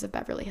Housewives of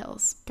Beverly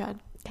Hills. Good.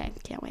 Okay,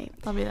 can't wait.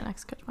 That'll be the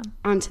next good one.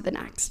 On to the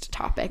next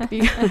topic,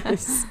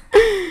 because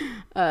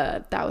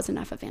that was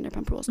enough of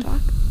Vanderpump Rules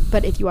talk.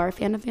 But if you are a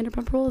fan of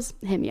Vanderpump Rules,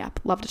 hit me up.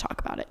 Love to talk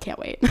about it. Can't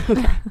wait.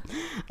 Okay.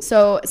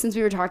 So since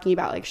we were talking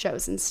about like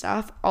shows and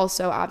stuff,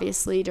 also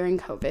obviously during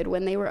COVID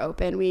when they were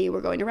open, we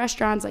were going to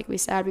restaurants. Like we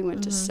said, we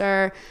went to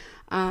Sir.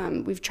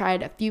 We've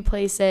tried a few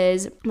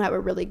places that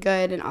were really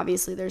good, and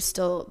obviously there's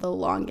still the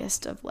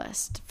longest of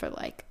list for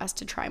like us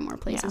to try more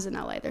places in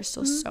LA. There's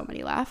still so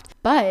many left.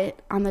 But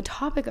on the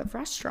topic of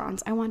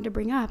restaurants, I wanted to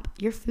bring up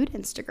your food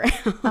Instagram.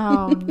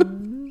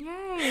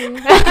 Yay.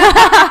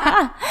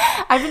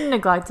 I've been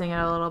neglecting it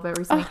a little bit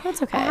recently.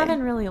 That's okay. I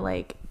haven't really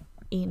like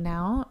eaten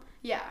out.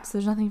 Yeah. So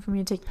there's nothing for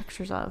me to take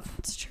pictures of.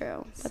 It's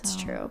true. That's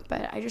true.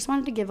 But I just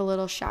wanted to give a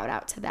little shout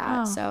out to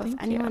that. So if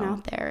anyone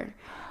out there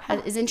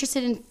is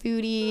interested in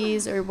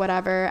foodies or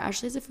whatever,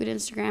 Ashley has a food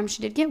Instagram.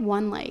 She did get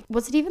one, like,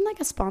 was it even like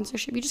a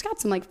sponsorship? You just got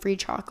some like free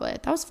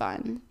chocolate. That was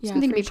fun. Yeah,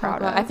 something to be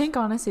proud of. I think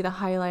honestly the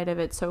highlight of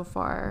it so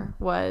far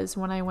was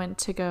when I went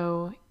to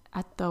go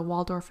at the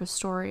Waldorf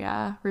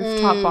Astoria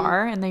rooftop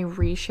bar, and they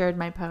reshared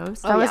my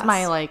post. That was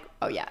my like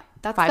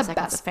that's 5 the seconds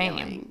best of fame.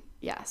 feeling.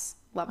 Yes.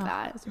 Love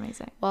that. That's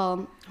amazing.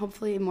 Well,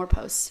 hopefully more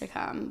posts to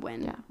come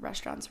when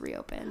restaurants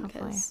reopen,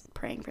 because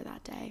praying for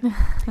that day.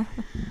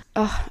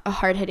 A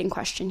hard-hitting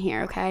question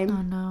here, okay?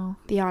 Oh, no.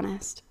 Be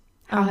honest.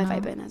 How have I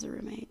been as a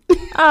roommate?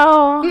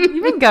 Oh,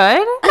 you've been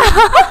good.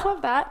 I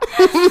love that.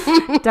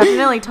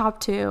 Definitely top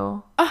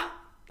 2.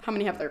 How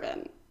many have there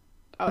been?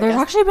 Oh, there's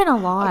actually been a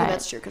lot. Okay,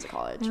 that's true because of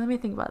college. Let me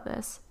think about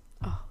this.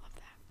 Oh, love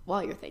that.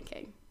 While you're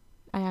thinking.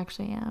 I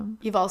actually am.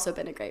 You've also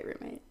been a great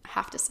roommate, I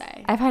have to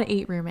say. I've had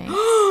 8 roommates.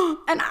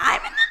 And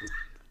I'm in that.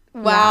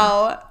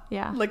 Wow.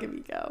 Yeah. Look at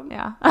me go.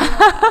 Yeah.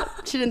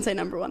 She didn't say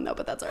number 1 though,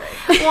 but that's all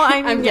right. Well,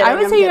 I mean, I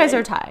would say you guys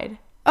are tied.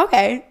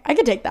 Okay, I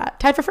could take that.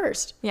 Tied for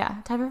first.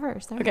 Yeah, tied for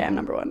first. Okay, I'm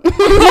number 1.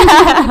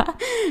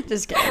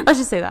 Just kidding. Let's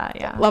just say that.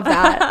 Yeah. Love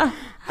that.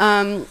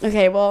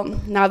 Okay, well,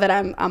 now that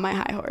I'm on my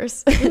high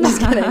horse,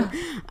 just kidding.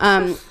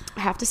 I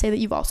have to say that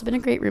you've also been a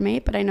great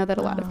roommate, but I know that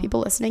a lot of people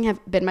listening have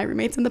been my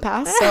roommates in the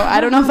past, so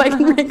I don't know if I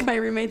can rank my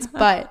roommates,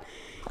 but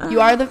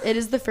it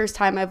is the first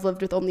time I've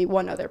lived with only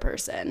one other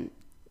person.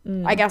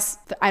 I guess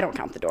I don't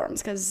count the dorms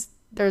because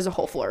there's a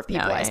whole floor of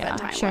people I spend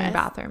time sharing with.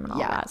 bathroom and all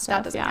that stuff.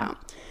 That doesn't count.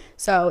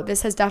 So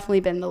this has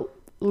definitely been the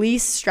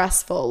least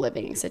stressful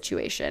living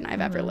situation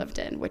I've ever lived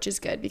in, which is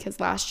good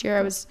because last year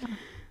I was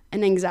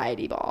an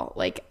anxiety ball.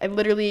 Like it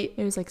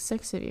was like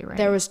 6 of you, right?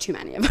 There was too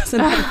many of us.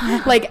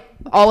 Like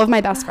all of my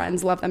best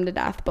friends, love them to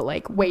death, but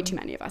like way too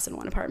many of us in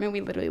one apartment.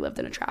 We literally lived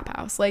in a trap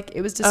house. Like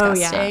it was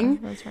disgusting.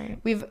 Oh, yeah. That's right.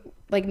 We've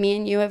like me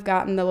and you have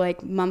gotten the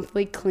like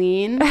monthly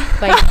clean.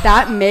 Like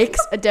that makes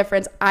a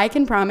difference. I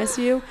can promise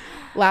you.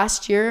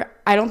 Last year,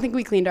 I don't think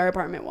we cleaned our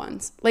apartment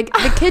once. Like,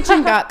 the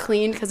kitchen got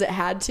cleaned because it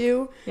had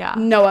to. Yeah.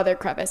 No other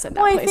crevice in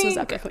that place was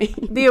ever clean.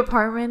 The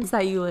apartments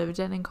that you lived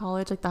in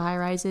college, like the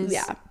high-rises,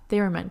 they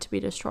were meant to be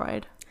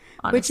destroyed,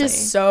 honestly. Which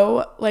is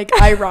so, like,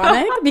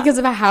 ironic because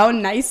of how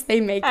nice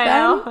they make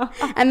them.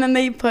 And then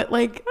they put,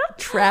 like,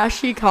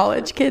 trashy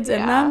college kids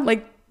in them.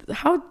 Like,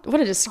 what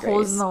a disgrace.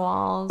 Holes in the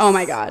walls. Oh,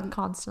 my God.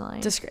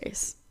 Constantly.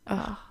 Disgrace.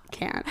 Ugh,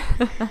 can't.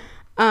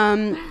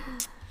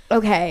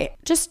 Okay,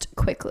 just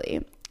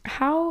quickly.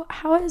 How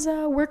has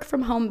work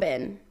from home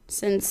been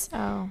since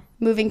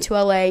moving to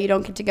LA? You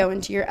don't get to go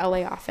into your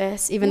LA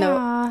office, even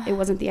though it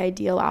wasn't the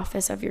ideal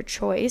office of your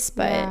choice.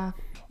 But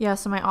yeah,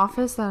 so my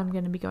office that I'm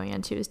going to be going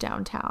into is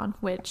downtown,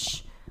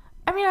 which,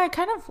 I mean, I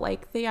kind of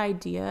like the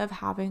idea of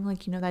having,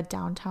 like, you know, that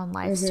downtown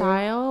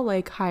lifestyle,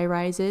 like high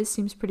rises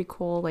seems pretty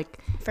cool. Like,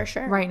 for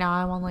sure. Right now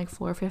I'm on like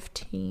floor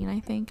 15,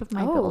 I think, of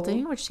my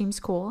building, which seems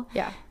cool.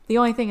 Yeah. The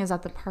only thing is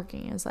that the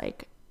parking is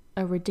like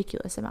a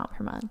ridiculous amount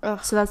per month.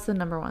 Ugh. So that's the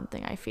number one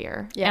thing I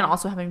fear. Yeah. And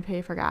also having to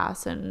pay for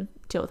gas and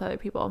deal with other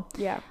people.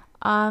 Yeah.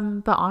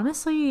 But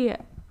honestly,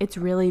 it's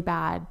really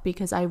bad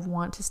because I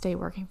want to stay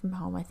working from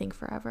home, I think,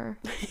 forever.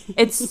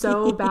 It's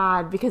so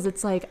bad because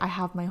it's like I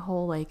have my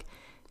whole like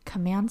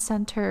command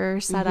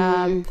center set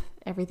up.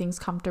 Everything's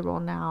comfortable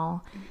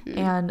now.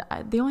 And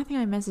the only thing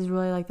I miss is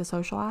really like the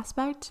social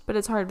aspect, but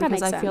it's hard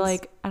because I feel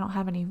like I don't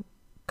have any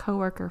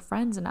coworker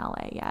friends in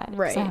LA yet.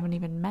 Right. I haven't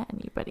even met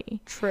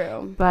anybody.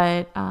 True.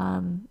 But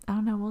I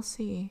don't know. We'll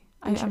see.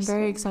 I'm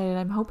very excited.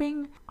 I'm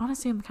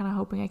kind of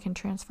hoping I can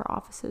transfer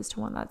offices to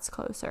one that's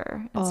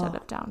closer instead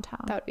of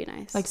downtown. That would be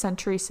nice. Like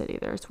Century City,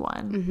 there's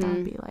one. That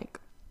would be like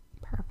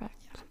perfect.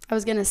 Yeah. I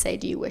was going to say,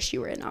 do you wish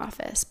you were in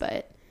office?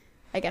 But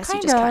I guess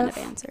you just kind of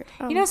answered.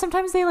 You know,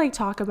 sometimes they like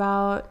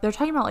they're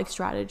talking about like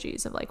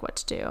strategies of like what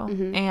to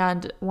do.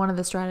 And one of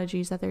the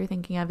strategies that they're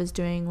thinking of is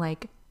doing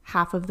like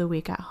half of the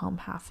week at home,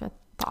 half at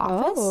the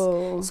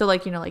office. So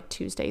like, you know, like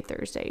Tuesday,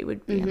 Thursday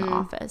would be in the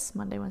office,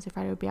 Monday, Wednesday,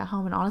 Friday would be at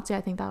home. And honestly,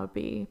 I think that would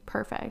be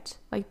perfect.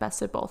 Like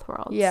best of both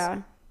worlds.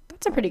 Yeah.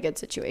 That's a pretty good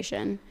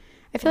situation.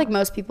 I feel like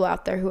most people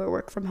out there who are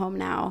work from home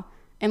now,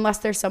 unless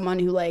there's someone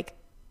who like,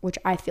 which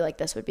I feel like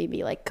this would be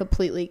me, like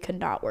completely could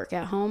not work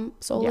at home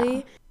solely.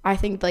 Yeah. I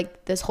think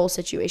like this whole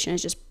situation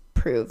has just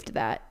proved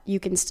that you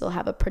can still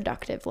have a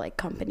productive like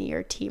company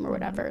or team or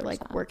whatever 100%.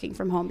 Like working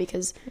from home,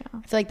 because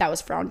I feel like that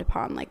was frowned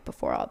upon like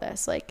before all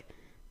this. Like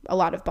a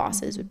lot of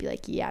bosses would be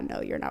like, yeah, no,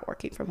 you're not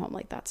working from home.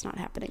 Like that's not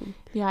happening.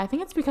 Yeah, I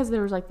think it's because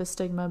there was like the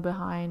stigma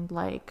behind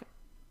like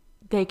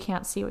they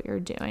can't see what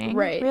you're doing.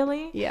 Right.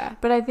 Really? Yeah.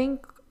 But I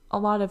think a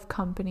lot of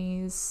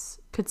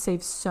companies could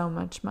save so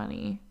much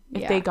money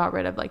if they got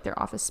rid of like their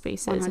office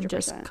spaces 100%. And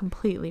just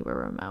completely were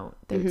remote.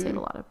 They would save a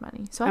lot of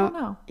money. So I don't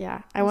know.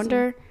 Yeah. I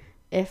wonder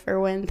if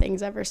or when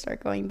things ever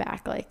start going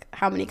back, like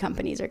how many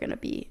companies are going to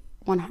be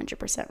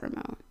 100%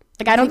 remote.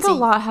 Like I think a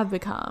lot have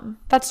become.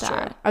 That's true.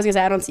 I was gonna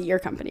say I don't see your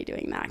company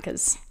doing that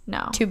because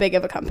too big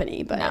of a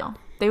company. But no,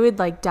 they would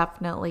like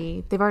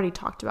definitely. They've already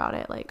talked about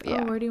it. Like,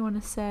 where do you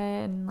want to sit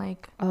and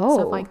like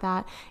stuff like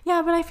that.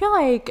 Yeah, but I feel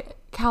like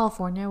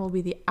California will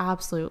be the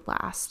absolute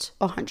last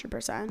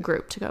 100%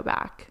 group to go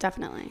back.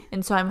 Definitely.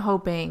 And so I'm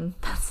hoping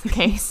that's the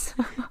case.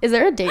 Is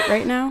there a date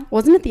right now?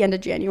 Wasn't it the end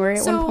of January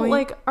at one point? So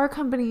like our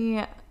company,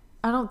 I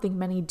don't think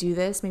many do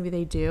this. Maybe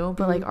they do,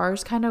 but like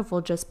ours kind of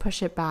will just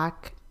push it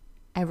back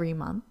every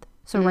month.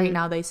 So right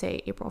now they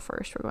say April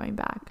 1st we're going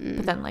back.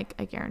 But then like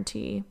I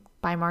guarantee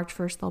by March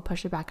 1st they'll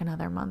push it back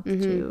another month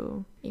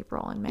to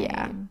April and May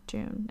and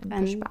June and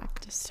push back.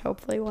 Just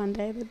hopefully one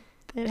day that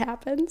it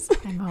happens.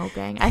 I'm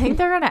hoping. I think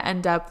they're going to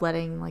end up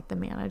letting like the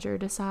manager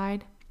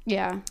decide.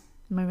 Yeah.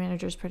 My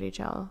manager's pretty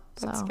chill.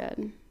 That's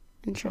good.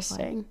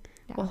 Interesting.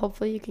 Yeah. Well,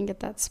 hopefully you can get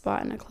that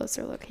spot in a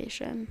closer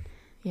location.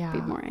 Yeah.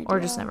 Be more ideal. Or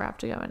just never have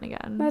to go in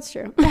again. That's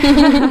true.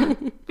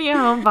 Be a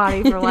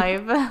homebody for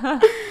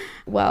life.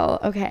 Well,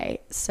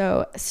 okay.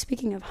 So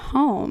speaking of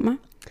home,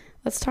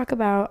 let's talk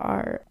about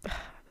our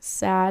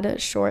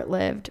sad,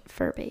 short-lived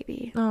fur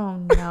baby. Oh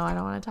no, I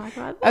don't want to talk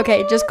about that.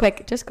 Okay, just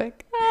quick.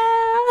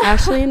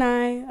 Ashley and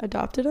I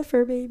adopted a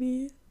fur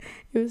baby.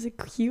 It was a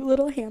cute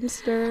little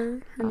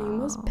hamster. Her name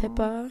was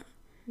Pippa.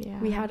 Yeah.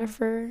 We had her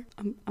for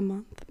a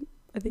month.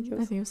 I think it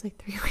was like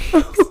 3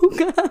 weeks. Oh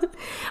god.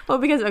 Well,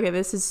 because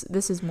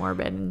this is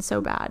morbid and so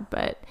bad,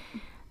 but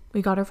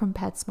we got her from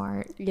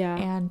PetSmart. Yeah.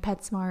 And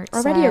PetSmart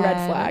already a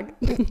red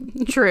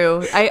flag.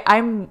 True.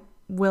 I'm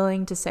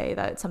willing to say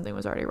that something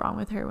was already wrong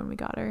with her when we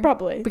got her.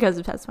 Probably. Because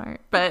of PetSmart.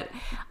 But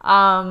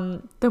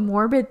the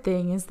morbid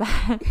thing is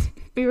that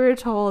we were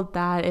told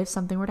that if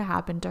something were to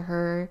happen to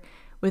her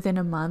within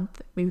a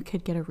month, we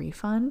could get a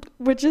refund.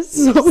 Which is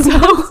so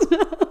messed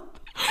up.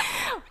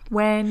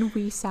 When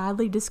we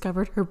sadly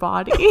discovered her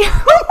body.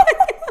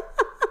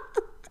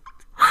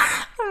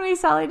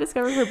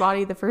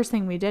 The first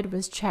thing we did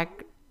was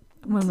check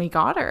when we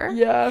got her.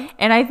 Yeah.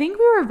 And I think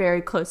we were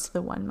very close to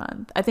the 1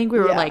 month. I think we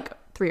were like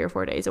 3 or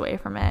 4 days away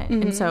from it.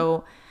 And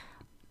so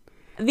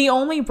the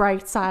only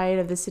bright side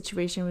of the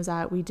situation was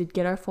that we did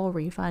get our full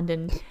refund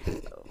and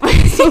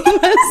so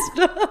messed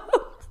up.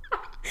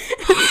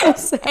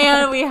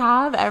 And we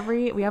have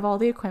all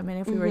the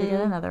equipment if we were to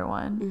get another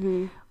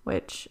one,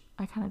 which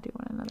I kind of do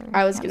want another.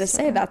 I was going to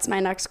say, that's my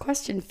next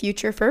question.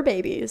 Future fur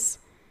babies.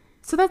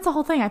 So that's the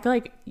whole thing. I feel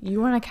like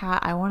you want a cat.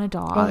 I want a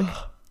dog.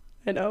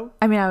 I know.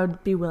 I mean, I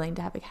would be willing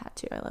to have a cat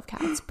too. I love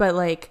cats. But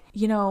like,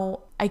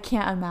 I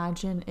can't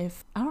imagine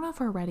I don't know if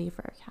we're ready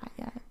for a cat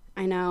yet.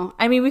 I know.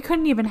 I mean, we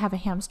couldn't even have a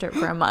hamster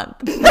for a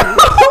month.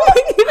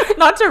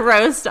 Not to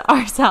roast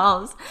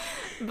ourselves.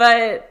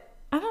 But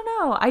I don't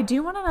know. I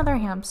do want another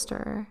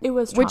hamster. It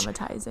was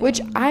traumatizing.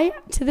 Which I,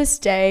 to this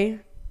day,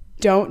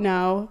 don't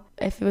know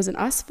if it was an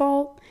us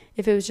fault,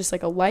 if it was just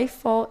like a life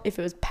fault, if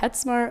it was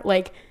PetSmart.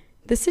 Like,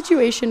 the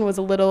situation was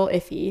a little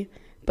iffy.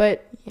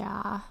 But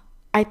yeah,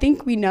 I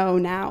think we know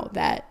now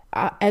that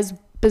as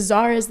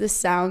bizarre as this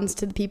sounds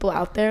to the people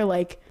out there,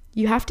 like,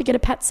 you have to get a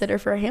pet sitter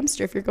for a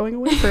hamster if you're going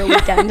away for a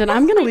weekend. And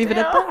I'm going to leave it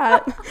at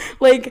that.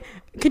 Like,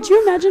 could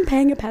you imagine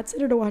paying a pet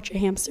sitter to watch a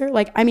hamster?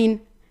 Like, I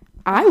mean,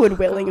 I would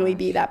willingly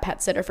be that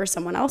pet sitter for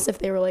someone else if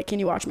they were like, can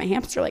you watch my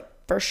hamster? Like,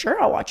 for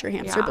sure I'll watch your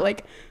hamster. Yeah. But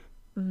like,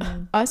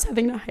 us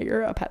having to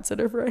hire a pet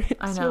sitter for a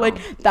hamster,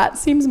 like that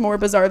seems more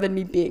bizarre than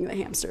me being the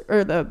hamster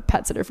or the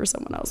pet sitter for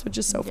someone else, which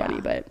is so funny.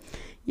 But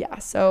yeah,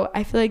 so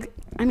I feel like,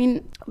 I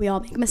mean, we all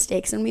make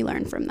mistakes and we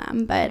learn from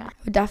them, but I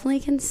would definitely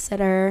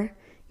consider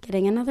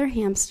getting another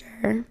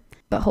hamster,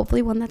 but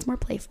hopefully one that's more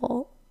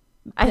playful.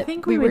 I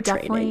think we would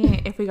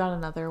definitely, if we got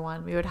another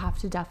one, we would have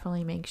to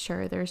definitely make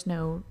sure there's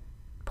no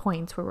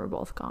points where we're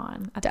both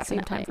gone at the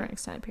same time for an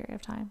extended period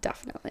of time.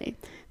 Definitely.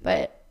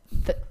 But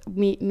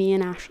me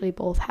and Ashley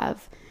both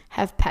have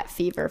pet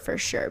fever for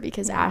sure,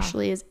 because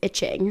Ashley is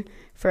itching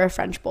for a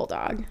French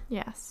bulldog.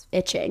 Yes.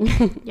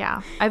 Itching.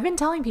 Yeah. I've been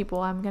telling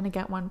people I'm going to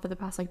get one for the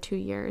past like 2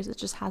 years. It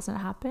just hasn't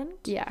happened.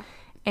 Yeah.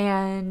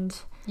 And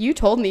you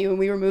told me when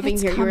we were moving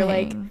here, you were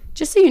like,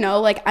 just so you know,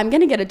 like, I'm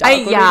going to get a dog.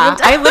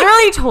 I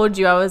literally told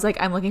you, I was like,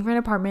 I'm looking for an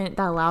apartment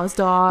that allows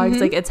dogs.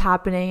 Like, it's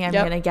happening. I'm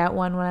going to get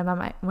one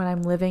when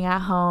I'm living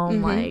at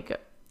home.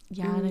 Like,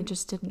 and it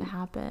just didn't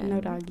happen.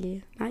 No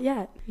doggy. Not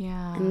yet.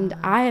 Yeah. And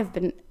I have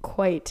been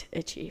quite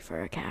itchy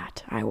for a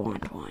cat. I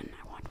want one.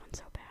 I want one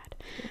so bad.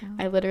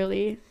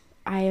 Yeah.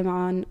 I am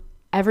on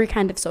every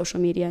kind of social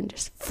media and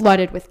just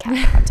flooded with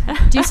cat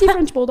content. Do you see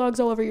French bulldogs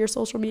all over your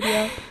social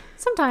media?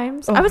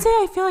 Sometimes. I would say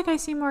I feel like I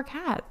see more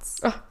cats.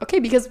 Okay,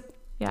 because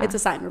it's a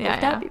sign we're both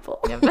cat people.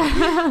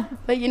 Yep.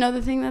 But you know,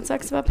 the thing that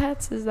sucks about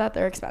pets is that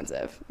they're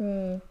expensive.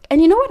 And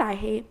you know what I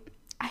hate?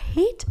 I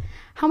hate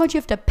how much you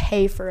have to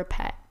pay for a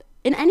pet.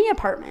 In any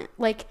apartment,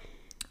 like...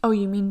 Oh,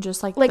 you mean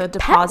just like the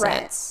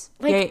deposits?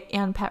 Like,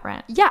 and pet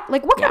rent. Yeah,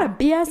 like what kind of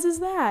BS is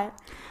that?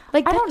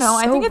 Like, I don't know.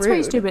 So I think it's rude.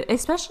 very stupid,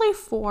 especially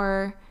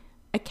for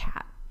a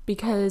cat,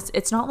 because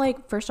it's not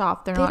like, first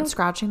off, they're not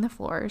scratching the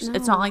floors. No.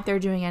 It's not like they're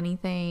doing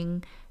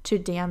anything to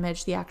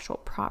damage the actual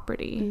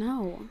property.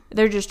 No.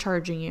 They're just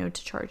charging you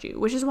to charge you,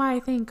 which is why I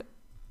think,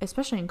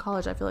 especially in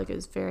college, I feel like it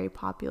was very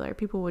popular.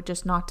 People would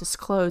just not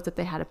disclose that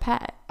they had a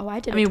pet. Oh,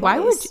 I did. I mean, why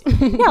would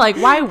you? Yeah, like,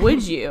 why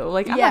would you?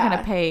 Like, I'm not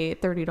gonna pay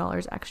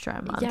 $30 extra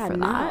a month for that.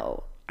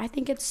 No. I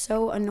think it's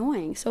so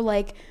annoying. So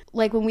like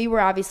when we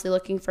were obviously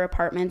looking for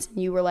apartments, and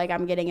you were like,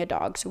 I'm getting a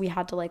dog, so we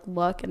had to like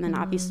look, and then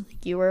obviously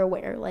you were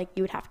aware like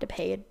you would have to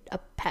pay a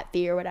pet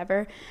fee or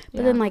whatever.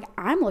 But then like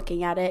I'm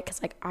looking at it because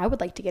like I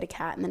would like to get a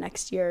cat in the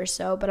next year or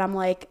so, but I'm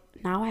like,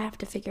 now I have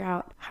to figure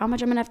out how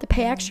much I'm gonna have to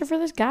pay extra for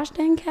this gosh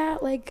dang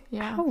cat. Like,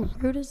 how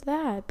rude is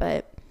that?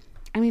 But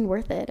I mean,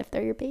 worth it if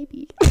they're your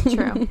baby.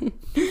 True.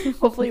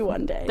 Hopefully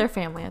one day. They're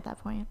family at that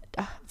point.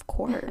 Of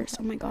course.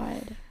 Oh my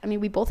God. I mean,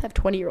 we both have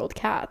 20-year-old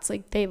cats.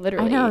 Like, they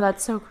literally... I know,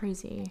 that's so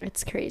crazy.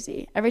 It's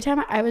crazy. Every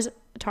time I was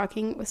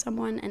talking with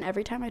someone, and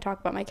every time I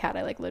talk about my cat,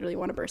 I like literally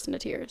want to burst into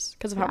tears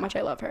because of how much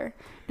I love her.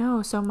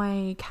 No, so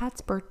my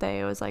cat's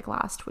birthday was like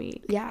last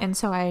week. Yeah. And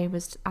so I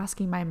was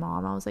asking my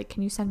mom, I was like,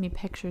 can you send me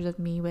pictures of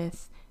me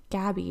with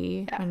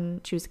Gabby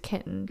when she was a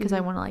kitten, because I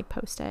want to like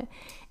post it.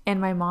 And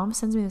my mom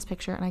sends me this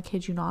picture, and I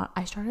kid you not,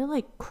 I started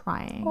like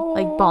crying,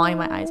 like bawling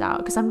my eyes out,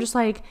 because I'm just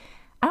like,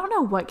 I don't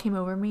know what came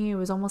over me. It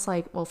was almost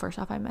like, well, first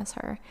off, I miss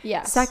her.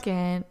 Yes.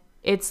 Second,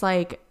 it's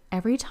like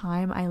every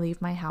time I leave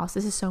my house,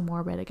 this is so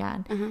morbid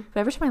again, but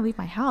every time I leave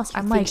my house,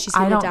 I'm like,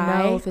 I don't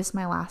know if this is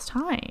my last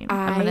time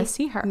I'm gonna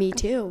see her. Me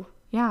too.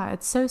 Yeah,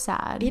 it's so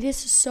sad. It is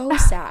so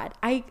sad.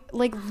 I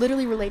like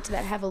literally relate to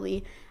that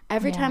heavily.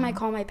 Every time I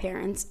call my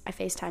parents, I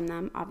FaceTime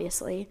them,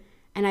 obviously,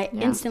 and I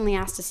instantly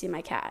ask to see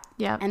my cat.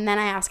 Yeah. And then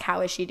I ask, how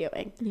is she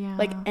doing? Yeah.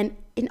 Like, and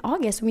in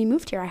August when we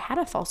moved here, I had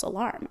a false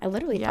alarm. I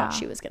literally thought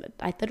she was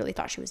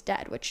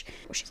dead, which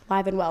she's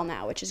alive and well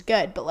now, which is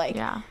good. But like,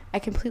 I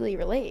completely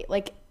relate.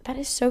 Like, that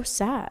is so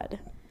sad.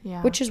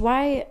 Yeah. Which is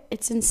why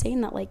it's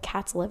insane that like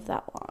cats live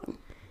that long.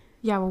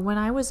 Yeah. Well, when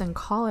I was in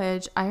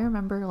college, I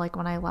remember like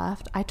when I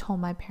left, I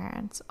told my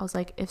parents, I was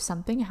like, if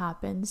something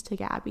happens to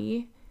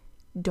Gabby,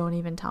 don't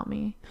even tell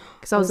me,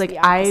 because I was like,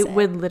 I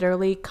would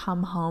literally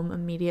come home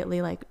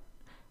immediately, like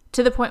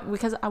to the point,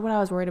 because what I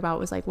was worried about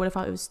was like, what if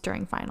it was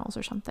during finals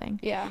or something?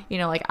 Yeah, you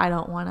know, like I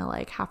don't want to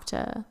like have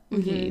to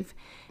leave.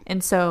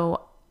 And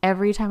so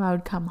every time I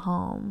would come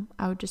home,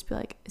 I would just be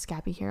like, is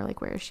Gabby here?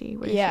 Like, where is she?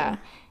 Where is she?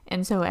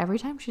 And so every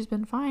time she's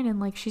been fine, and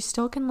like she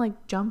still can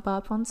like jump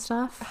up on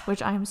stuff,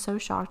 which I am so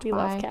shocked by.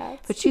 Love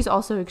cats. But she's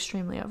also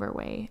extremely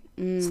overweight.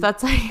 So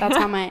that's like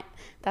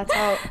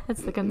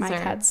that's the concern. My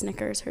cat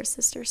Snickers, her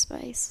sister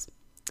Spice,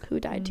 who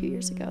died 2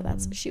 years ago.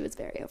 She was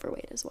very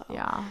overweight as well.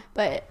 Yeah.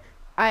 But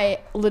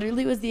I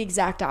literally was the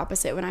exact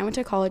opposite. When I went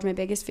to college, my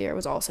biggest fear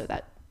was also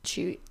that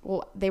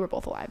they were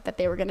both alive, that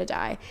they were gonna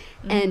die.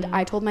 And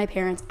I told my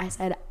parents, I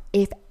said,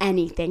 if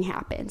anything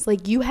happens,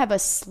 like you have a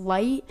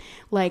slight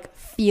like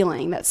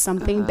feeling that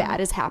something bad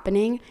is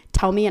happening,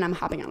 tell me and I'm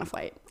hopping on a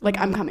flight. Like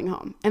I'm coming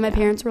home. And my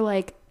parents were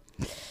like,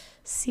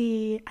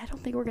 see, I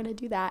don't think we're gonna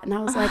do that. And I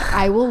was like,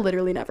 I will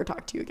literally never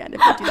talk to you again if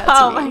you do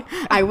that to me.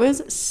 I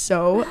was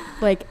so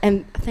like,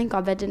 and thank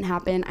God that didn't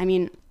happen. I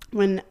mean,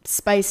 when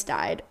Spice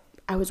died,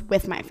 I was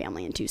with my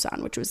family in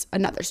Tucson, which was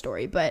another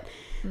story. But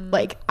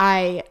like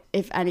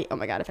if anything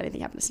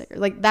happened to Snickers,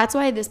 like that's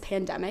why this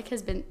pandemic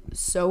has been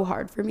so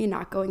hard for me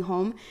not going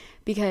home,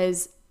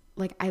 because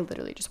like, I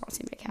literally just want to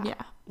see my cat.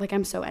 Yeah. Like,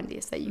 I'm so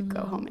envious that you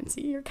go home and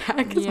see your cat,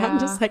 because I'm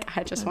just like,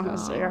 I just want to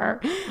see her.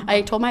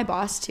 I told my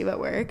boss too at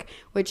work,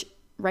 which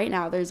right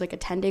now there's like a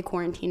 10-day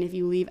quarantine if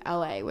you leave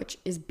LA, which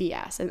is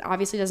BS, and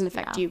obviously doesn't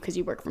affect you because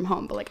you work from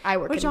home, but like I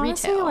work in retail. Which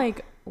honestly,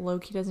 like,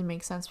 low-key doesn't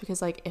make sense,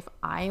 because like if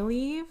I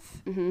leave,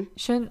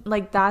 shouldn't,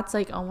 like, that's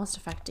like almost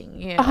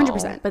affecting you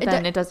 100%, but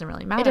then it doesn't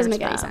really matter. It doesn't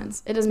make any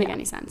sense. It doesn't make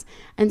any sense.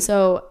 And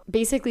so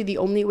basically the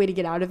only way to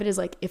get out of it is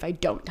like if I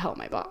don't tell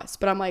my boss,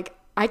 but I'm like,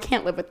 I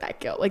can't live with that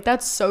guilt. Like,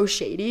 that's so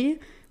shady.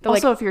 But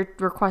also, like, if you're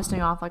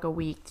requesting off like a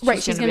week,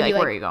 she's gonna be like,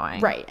 where are you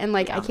going? Right. And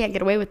like, I can't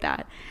get away with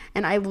that.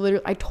 And I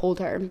told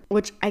her,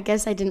 which I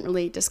guess I didn't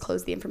really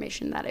disclose the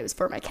information that it was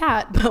for my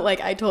cat, but like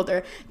I told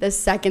her the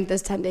second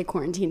this 10-day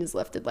quarantine is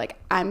lifted, like,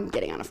 I'm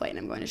getting on a flight and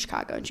I'm going to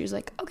Chicago. And she was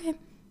like, okay,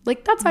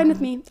 like, that's fine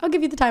with me. I'll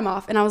give you the time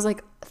off. And I was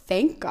like,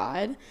 thank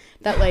God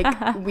that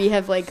like we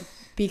have like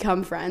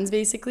become friends,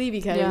 basically,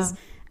 because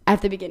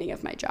at the beginning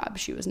of my job,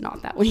 she was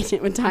not that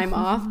lenient with time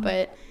off.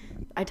 But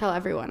I tell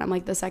everyone, I'm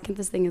like, the second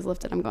this thing is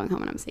lifted, I'm going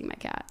home and I'm seeing my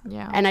cat.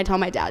 Yeah. And I tell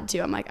my dad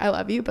too, I'm like, I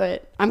love you,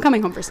 but I'm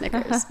coming home for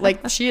Snickers.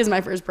 Like, she is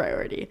my first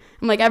priority.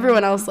 I'm like,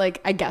 everyone else,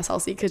 like, I guess I'll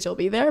see because you'll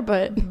be there,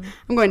 but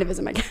I'm going to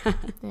visit my cat.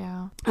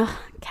 Yeah. Ugh,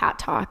 cat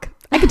talk.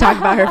 I could talk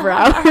about her for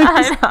hours.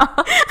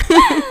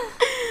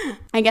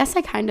 I guess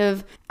I kind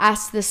of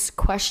asked this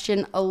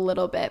question a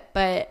little bit,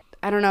 but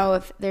I don't know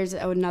if there's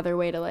another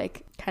way to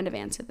like kind of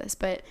answer this,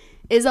 but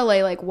is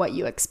LA like what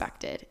you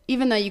expected?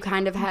 Even though you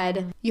kind of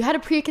had a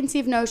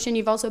preconceived notion,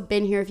 you've also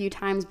been here a few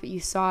times, but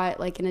you saw it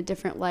like in a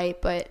different light.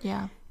 But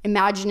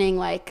imagining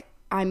like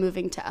I'm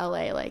moving to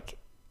LA, like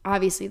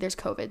obviously there's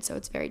COVID, so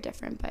it's very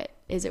different, but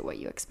is it what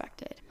you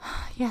expected?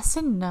 Yes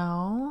and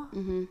no.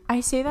 I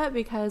say that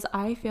because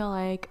I feel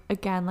like,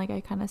 again, like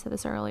I kind of said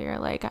this earlier,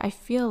 like I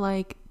feel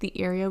like the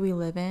area we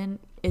live in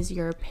is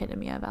your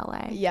epitome of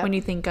LA. Yep. When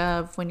you think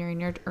of when you're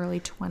in your early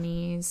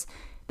 20s,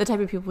 the type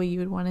of people you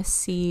would want to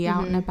see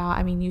out and about.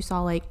 I mean, you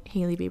saw like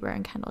Hailey Bieber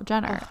and Kendall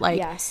Jenner.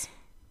 Like,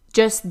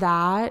 just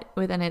that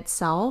within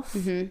itself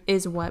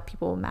is what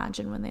people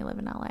imagine when they live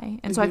in LA.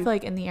 And so I feel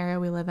like in the area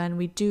we live in,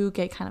 we do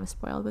get kind of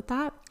spoiled with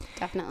that.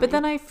 Definitely. But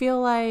then I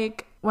feel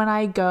like when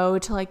I go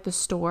to like the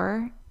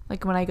store,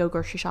 like when I go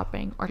grocery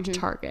shopping or to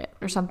Target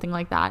or something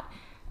like that,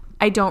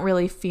 I don't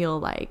really feel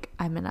like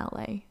I'm in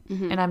LA.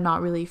 And I'm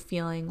not really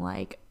feeling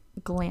like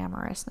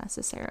glamorous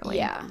necessarily.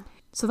 Yeah.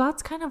 So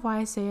that's kind of why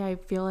I say I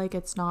feel like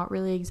it's not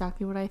really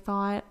exactly what I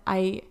thought.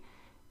 I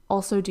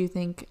also do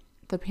think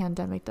the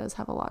pandemic does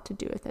have a lot to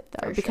do with it,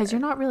 though, because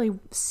you're not really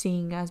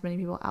seeing as many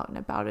people out and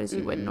about as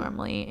you would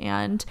normally.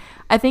 And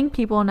I think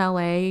people in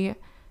LA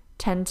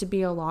tend to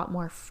be a lot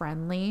more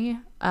friendly.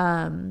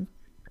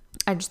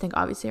 I just think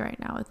obviously right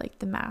now with like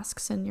the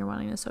masks and you're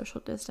wanting to social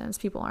distance,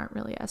 people aren't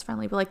really as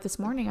friendly. But like this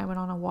morning I went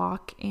on a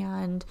walk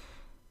and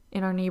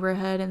in our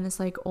neighborhood, and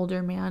this like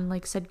older man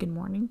like said good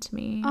morning to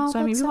me. So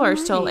I mean, people are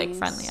still like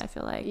friendly, I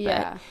feel like,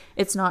 but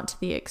it's not to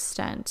the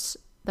extent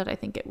that I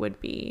think it would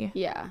be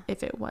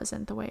if it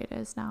wasn't the way it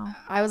is now.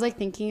 I was like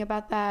thinking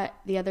about that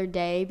the other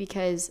day,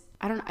 because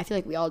I don't know, I feel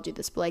like we all do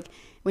this, but like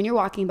when you're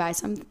walking by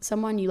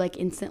someone, you like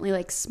instantly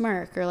like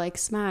smirk or like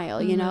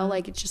smile, you know,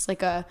 like it's just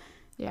like a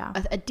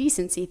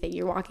decency thing.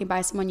 You're walking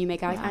by someone, you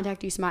make eye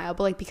contact, you smile,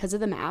 but like because of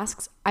the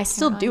masks, I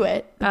still do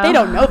it, but they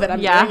don't know that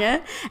I'm doing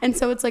it, and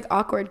so it's like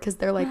awkward because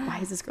they're like, why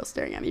is this girl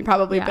staring at me?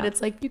 Probably, but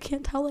it's like you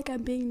can't tell, like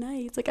I'm being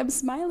nice, like I'm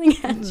smiling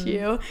at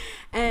you,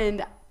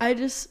 and I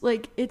just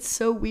like, it's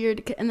so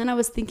weird. And then I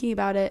was thinking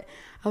about it,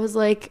 I was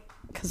like,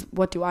 because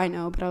what do I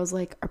know, but I was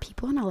like, are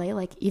people in LA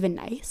like even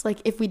nice?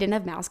 Like if we didn't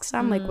have masks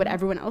on, like would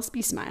everyone else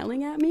be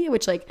smiling at me?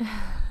 Which like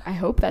I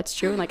hope that's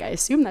true, and like I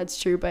assume that's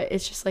true, but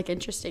it's just like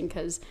interesting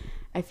because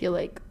I feel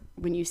like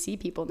when you see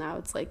people now,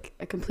 it's like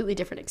a completely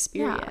different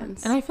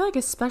experience. And I feel like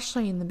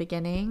especially in the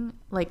beginning,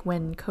 like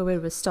when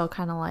COVID was still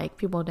kind of like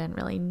people didn't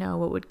really know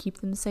what would keep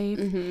them safe,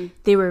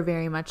 they were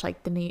very much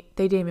like they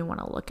didn't even want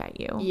to look at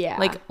you.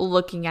 Like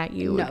looking at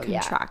you would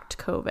contract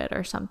COVID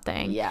or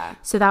something.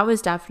 So that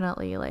was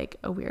definitely like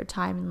a weird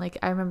time. And like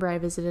I remember I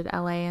visited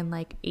LA in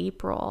like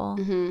April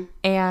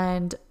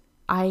and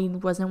I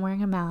wasn't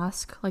wearing a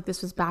mask. Like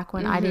this was back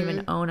when I didn't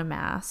even own a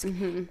mask.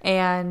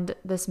 And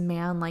this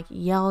man like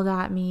yelled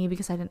at me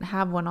because I didn't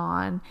have one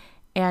on.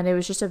 And it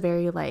was just a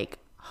very like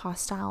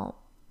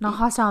not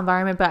hostile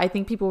environment, but I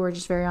think people were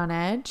just very on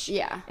edge.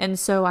 And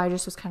so I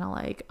just was kind of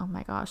like, oh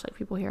my gosh, like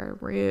people here are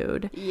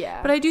rude.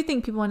 But I do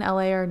think people in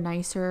LA are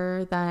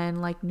nicer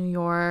than like New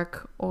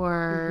York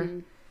or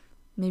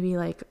maybe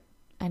like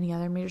any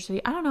other major city.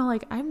 I don't know.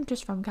 Like I'm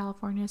just from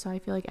California, so I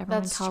feel like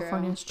everyone in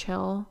California is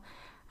chill.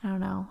 I don't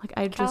know.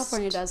 Like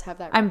California does have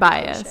that. I'm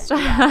biased.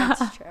 Yeah,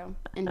 that's true.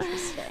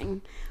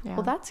 Interesting.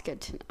 Well, that's good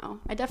to know.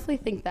 I definitely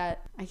think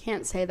that I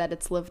can't say that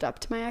it's lived up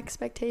to my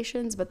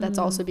expectations, but that's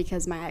also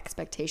because my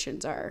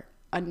expectations are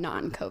a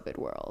non-COVID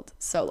world.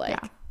 So like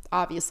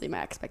obviously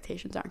my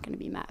expectations aren't going to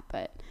be met,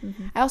 but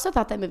I also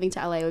thought that moving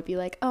to LA would be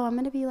like, oh, I'm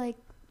going to be like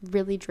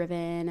really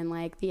driven, and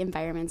like the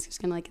environment's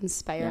just gonna like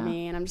inspire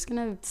me, and I'm just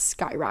gonna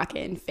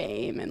skyrocket in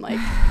fame. And like,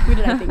 who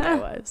did I think I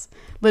was?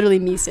 Literally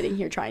me sitting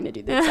here trying to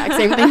do the exact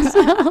same thing.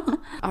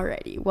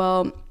 Alrighty,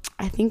 well,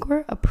 I think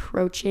we're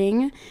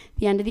approaching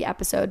the end of the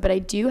episode, but I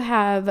do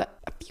have a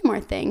few more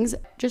things.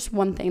 Just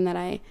one thing that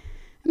I'm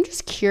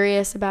just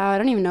curious about. I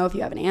don't even know if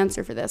you have an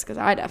answer for this, because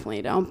I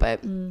definitely don't,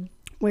 but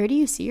where do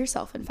you see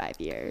yourself in 5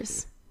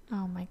 years?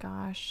 Oh my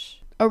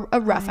gosh.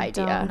 A rough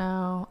idea. I don't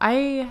know.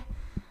 I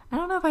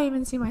don't know if I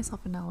even see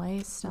myself in LA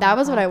still. That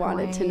was what I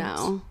wanted to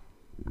know.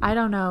 I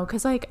don't know,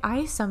 because like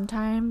I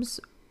sometimes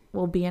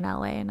will be in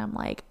LA and I'm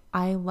like,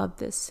 I love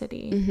this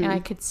city, and I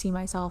could see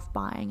myself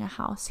buying a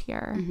house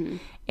here.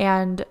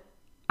 And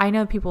I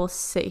know people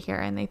sit here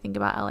and they think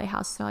about LA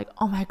houses. They're like,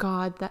 oh my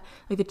God, that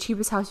like the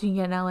cheapest house you can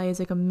get in LA is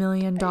like $1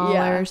 million.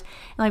 And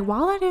like,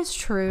 while that is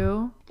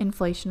true,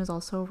 inflation is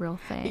also a real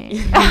thing.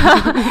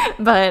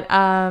 But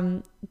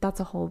that's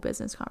a whole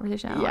business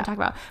conversation I don't want to talk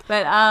about.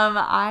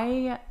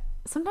 But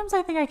sometimes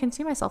I think I can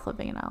see myself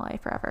living in LA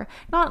forever.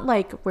 Not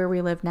like where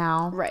we live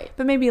now. Right.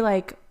 But maybe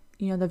like,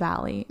 you know, the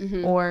Valley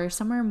or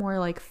somewhere more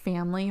like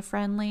family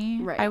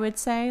friendly, I would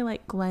say,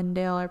 like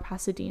Glendale or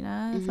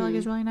Pasadena. I feel like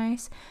is really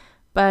nice.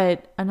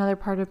 But another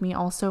part of me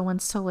also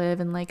wants to live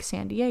in like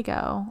San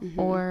Diego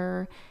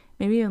or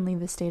maybe even leave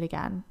the state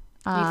again.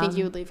 Do you think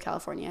you would leave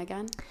California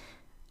again?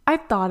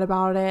 I've thought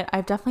about it.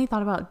 I've definitely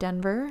thought about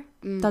Denver.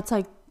 That's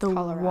like the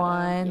Colorado,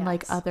 one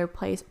like other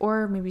place,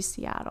 or maybe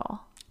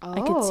Seattle.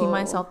 I could see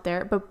myself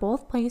there. But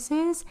both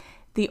places,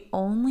 the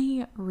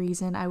only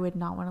reason I would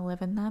not want to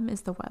live in them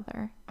is the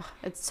weather.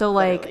 So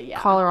like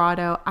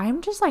Colorado,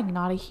 I'm just like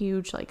not a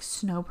huge like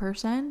snow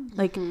person.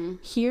 Like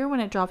here when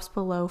it drops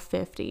below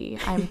 50,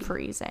 I'm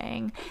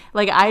freezing.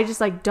 Like I just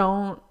like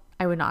I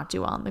would not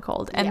do well in the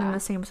cold. And then the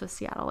same with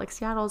Seattle. Like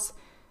Seattle's,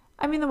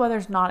 I mean, the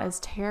weather's not as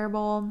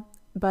terrible,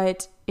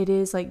 but it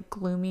is like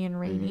gloomy and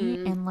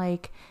rainy. And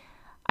like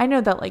I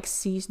know that like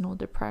seasonal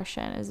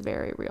depression is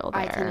very real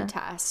there. I can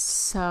attest.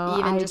 So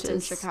even just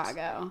in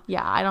Chicago.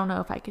 Yeah, I don't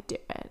know if I could do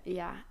it.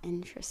 Yeah,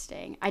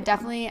 interesting. I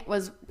definitely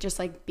was just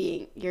like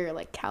you're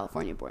like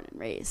California born and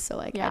raised. So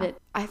like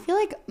I feel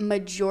like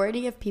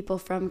majority of people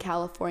from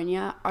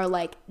California are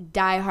like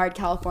diehard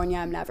California.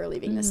 I'm never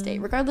leaving the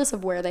state. Regardless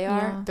of where they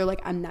are, they're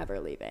like, I'm never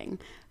leaving.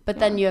 But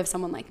then you have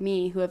someone like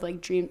me who's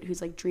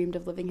dreamed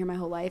of living here my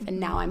whole life, and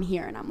now I'm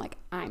here and I'm like,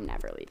 I'm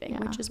never leaving,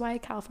 which is why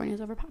California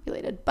is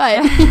overpopulated.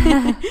 But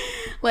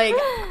like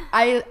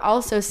I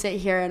also sit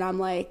here and I'm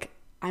like,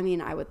 I mean,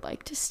 I would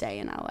like to stay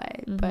in LA,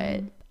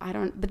 but I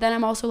don't. But then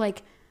I'm also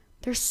like,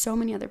 there's so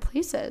many other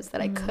places that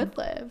I could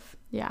live.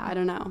 Yeah, I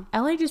don't know.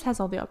 LA just has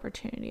all the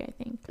opportunity, I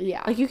think.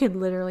 Yeah, like you could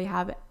literally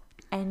have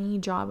any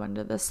job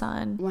under the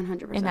sun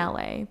 100% in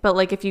LA. But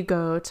like if you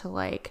go to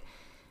like,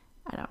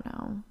 I don't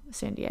know,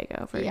 San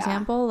Diego, for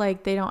example,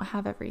 like they don't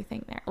have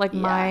everything there. Like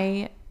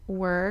my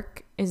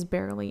work is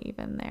barely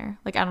even there.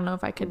 Like I don't know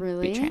if I could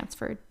be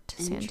transferred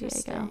to San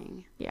Diego.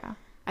 Yeah.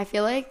 I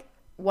feel like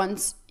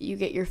once you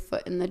get your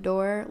foot in the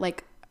door,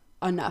 like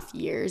enough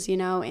years, you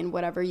know, in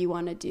whatever you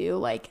want to do,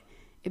 like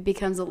it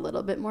becomes a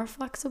little bit more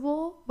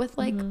flexible with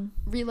like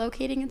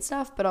relocating and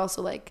stuff, but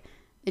also like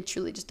it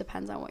truly just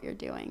depends on what you're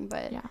doing.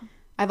 But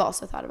I've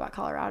also thought about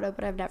Colorado,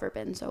 but I've never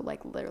been. So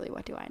like literally,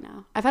 what do I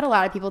know? I've had a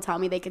lot of people tell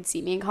me they could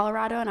see me in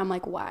Colorado, and I'm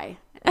like, why?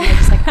 And they're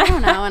just like, I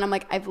don't know. And I'm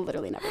like, I've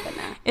literally never been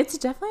there. It's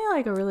definitely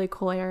like a really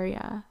cool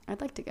area. I'd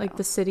like to go. Like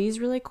the city's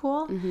really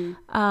cool.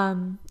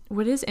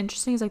 What is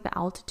interesting is like the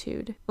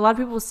altitude. A lot of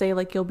people say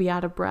like you'll be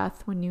out of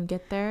breath when you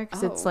get there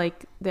because it's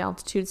like the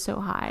altitude's so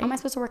high. How am I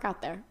supposed to work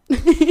out there?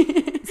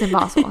 It's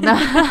impossible. No.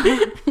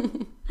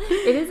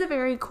 It is a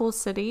very cool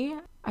city.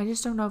 I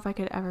just don't know if I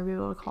could ever be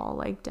able to call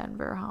like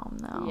Denver home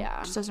though. Yeah.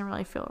 It just doesn't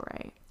really feel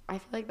right. I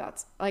feel like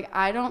that's like,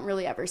 I don't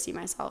really ever see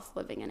myself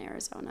living in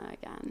Arizona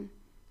again.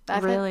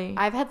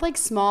 I've had like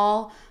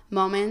small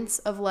moments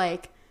of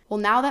like, well,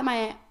 now that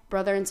my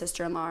brother and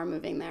sister-in-law are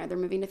moving there, they're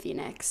moving to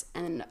Phoenix,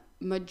 and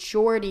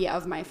majority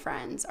of my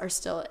friends are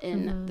still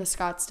in the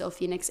Scottsdale,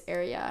 Phoenix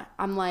area.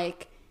 I'm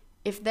like,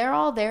 if they're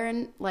all there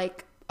in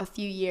like a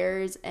few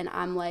years and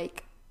I'm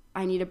like,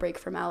 I need a break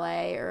from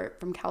LA or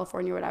from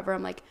California or whatever,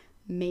 I'm like,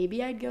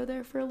 maybe I'd go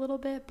there for a little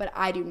bit, but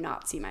I do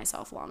not see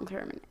myself long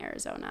term in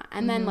Arizona.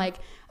 And then like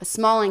a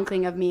small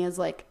inkling of me is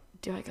like,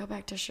 do I go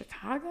back to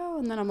Chicago?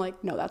 And then I'm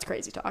like, no, that's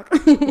crazy talk.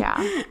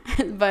 Yeah.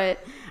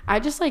 But I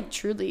just like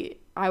truly,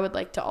 I would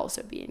like to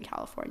also be in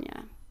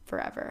California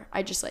forever.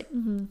 I just like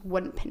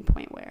wouldn't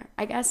pinpoint where.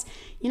 I guess,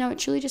 you know, it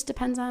truly just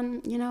depends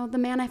on, you know, the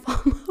man I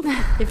fall in love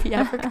with if he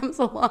ever comes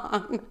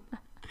along.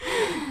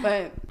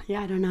 But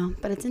yeah, I don't know.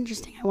 But it's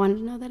interesting. I wanted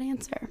to know that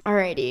answer.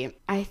 Alrighty.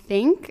 I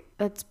think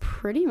that's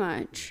pretty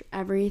much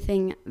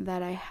everything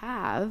that I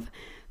have.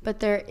 But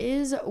there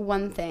is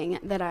one thing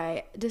that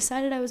I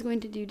decided I was going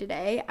to do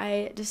today.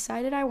 I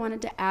decided I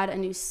wanted to add a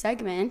new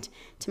segment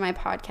to my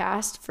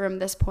podcast from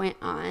this point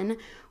on,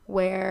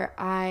 where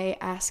I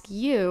ask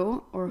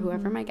you, or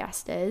whoever my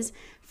guest is,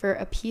 for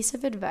a piece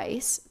of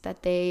advice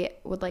that they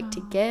would like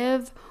to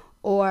give,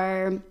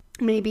 or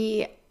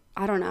maybe,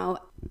 I don't know,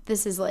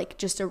 this is like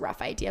just a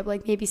rough idea, but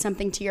like maybe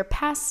something to your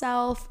past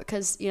self,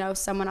 because, you know,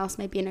 someone else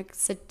might be in a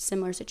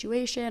similar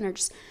situation, or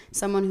just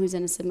someone who's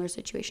in a similar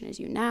situation as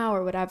you now,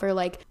 or whatever.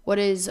 Like, what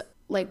is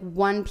like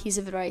one piece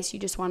of advice you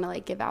just want to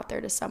like give out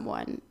there to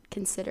someone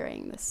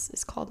considering this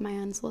is called my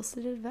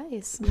unsolicited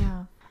advice?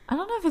 Yeah. I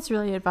don't know if it's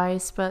really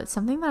advice, but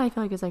something that I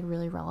feel like is like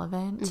really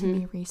relevant to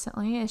me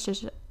recently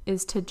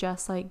is to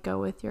just like go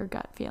with your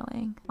gut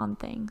feeling on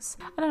things.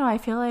 I don't know. I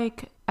feel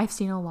like I've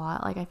seen a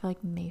lot. Like, I feel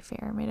like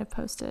Mayfair might have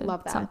posted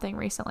something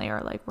recently,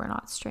 or like We're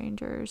Not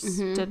Strangers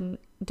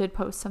did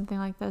post something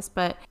like this,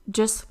 but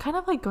just kind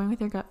of like going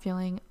with your gut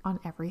feeling on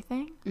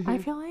everything. I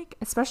feel like,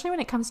 especially when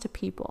it comes to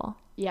people.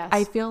 Yes.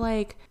 I feel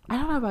like, I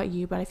don't know about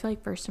you, but I feel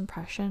like first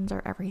impressions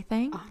are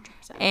everything. 100%.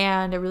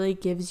 And it really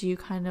gives you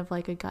kind of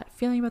like a gut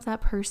feeling about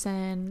that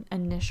person,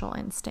 initial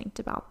instinct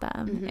about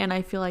them. And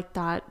I feel like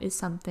that is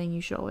something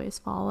you should always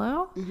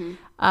follow.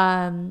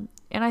 And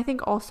I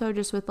think also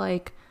just with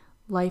like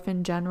life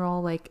in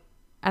general, like,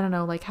 I don't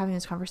know, like having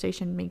this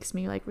conversation makes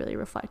me like really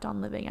reflect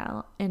on living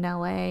in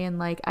LA. And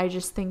like, I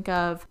just think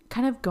of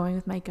kind of going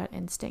with my gut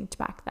instinct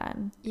back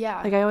then.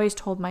 Yeah. Like, I always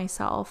told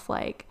myself,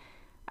 like,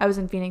 I was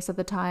in Phoenix at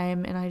the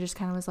time, and I just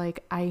kind of was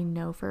like, I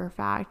know for a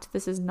fact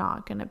this is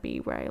not going to be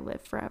where I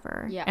live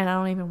forever. Yeah. And I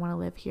don't even want to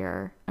live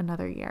here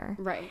another year.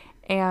 Right.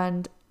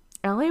 And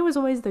LA was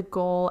always the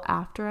goal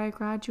after I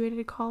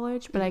graduated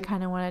college, but I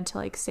kind of wanted to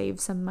like save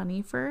some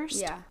money first.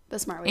 Yeah, the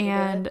smart way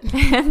to do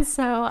it. And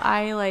so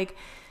I like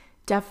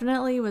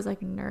definitely was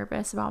like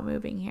nervous about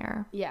moving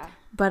here. Yeah.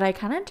 But I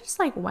kind of just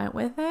like went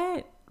with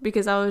it,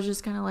 because I was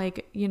just kind of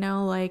like, you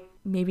know, like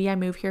maybe I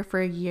move here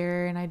for a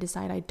year and I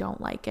decide I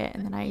don't like it,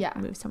 and then I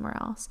move somewhere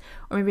else.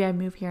 Or maybe I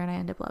move here and I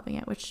end up loving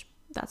it, which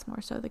that's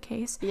more so the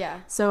case.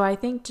 Yeah. So I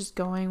think just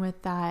going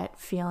with that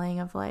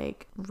feeling of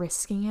like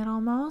risking it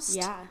almost,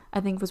 I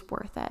think was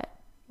worth it.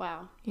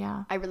 Wow.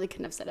 Yeah. I really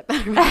couldn't have said it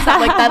better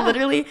myself. Like, that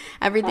literally,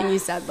 everything you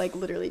said, like,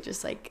 literally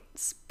just like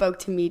spoke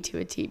to me to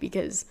a T,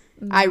 because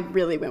I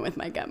really went with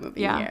my gut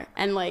moving here,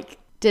 and like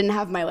didn't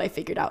have my life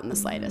figured out in the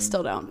slightest.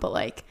 Still don't, but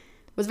like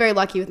was very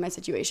lucky with my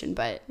situation,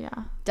 but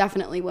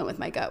definitely went with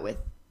my gut, with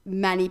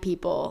many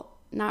people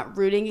not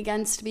rooting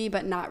against me,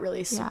 but not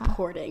really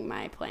supporting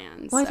my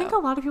plans. Well, I think a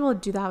lot of people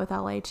do that with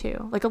LA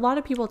too. Like, a lot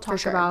of people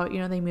talk about, you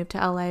know, they move to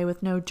LA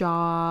with no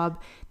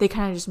job. They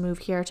kind of just move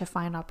here to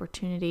find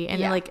opportunity,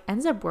 and it like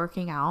ends up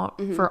working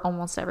out for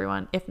almost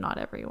everyone, if not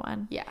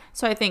everyone. Yeah.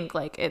 So I think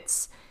like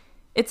it's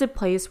a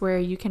place where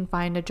you can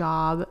find a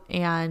job,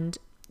 and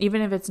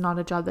even if it's not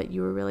a job that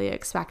you were really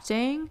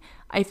expecting,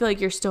 I feel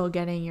like you're still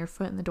getting your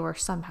foot in the door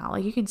somehow.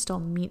 Like, you can still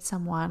meet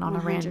someone on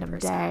 100%. A random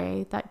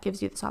day that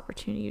gives you this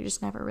opportunity. You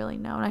just never really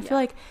know. And I feel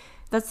like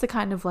that's the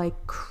kind of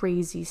like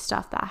crazy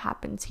stuff that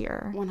happens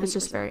here. 100%. It's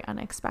just very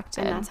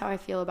unexpected. And that's how I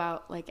feel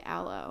about like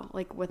Aloe,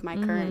 like with my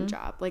current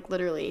job. Like,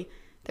 literally,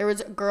 there was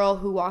a girl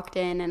who walked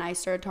in and I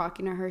started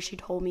talking to her. She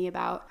told me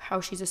about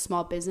how she's a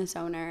small business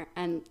owner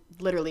and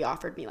literally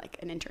offered me like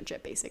an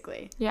internship,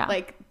 basically. Yeah.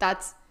 Like,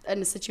 that's in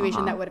a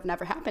situation that would have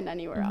never happened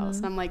anywhere else.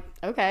 And I'm like,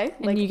 okay.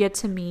 And like, you get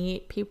to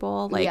meet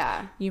people. Like,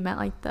 you met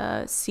like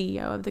the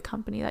CEO of the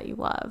company that you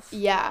love.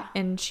 Yeah.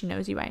 And she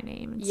knows you by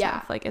name and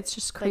stuff. Like, it's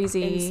just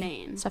crazy, like,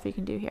 insane stuff you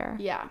can do here.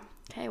 Yeah.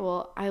 Okay.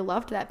 Well, I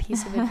loved that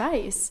piece of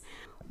advice.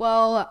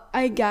 Well,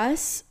 I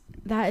guess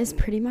that is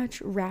pretty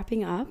much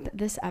wrapping up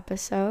this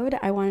episode.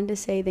 I wanted to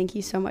say thank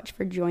you so much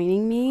for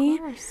joining me. Of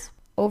course.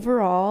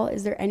 Overall,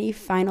 is there any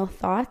final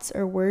thoughts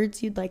or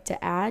words you'd like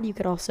to add? You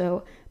could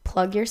also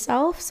plug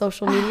yourself,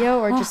 social media,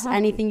 or just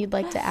anything you'd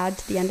like to add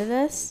to the end of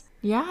this.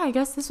 Yeah, I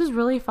guess this was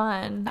really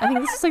fun. I think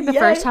this is like the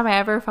first time I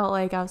ever felt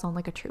like I was on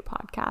like a true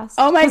podcast.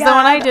 Oh my God. Because the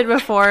one I did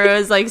before, it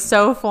was like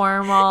so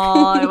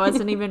formal. It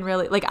wasn't even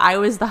really, like, I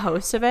was the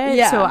host of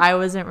it. So I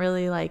wasn't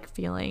really like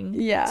feeling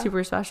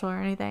super special or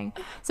anything.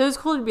 So it was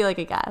cool to be like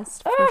a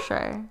guest for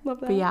sure.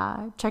 Love that. But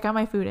yeah, check out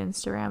my food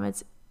Instagram.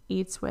 It's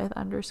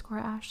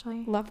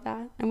eatswith_Ashley. Love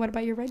that. And what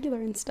about your regular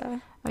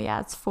Insta? Oh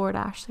yeah, it's Ford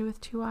Ashley with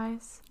 2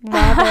 Y's.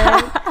 Love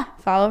it.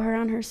 Follow her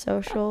on her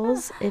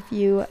socials. If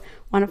you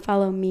want to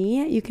follow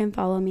me, you can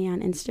follow me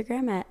on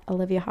Instagram at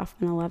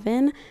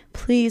OliviaHoffman11.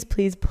 Please,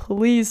 please,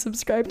 please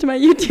subscribe to my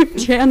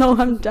YouTube channel.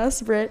 I'm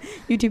desperate.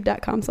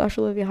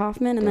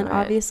 YouTube.com/OliviaHoffman. And then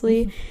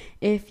obviously,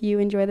 if you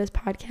enjoy this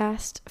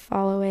podcast,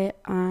 follow it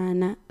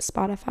on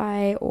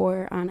Spotify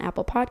or on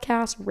Apple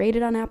Podcasts, rate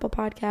it on Apple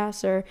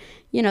Podcasts, or,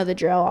 you know, the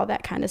drill, all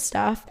that kind of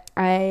stuff.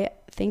 I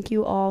thank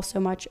you all so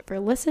much for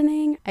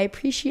listening. I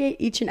appreciate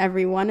each and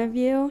every one of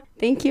you.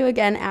 Thank you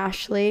again,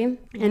 Ashley.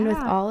 Yeah. And with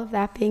all of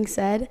that being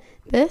said,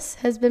 this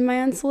has been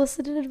my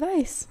unsolicited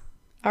advice.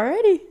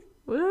 Alrighty.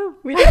 Woo.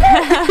 We did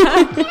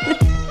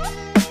it.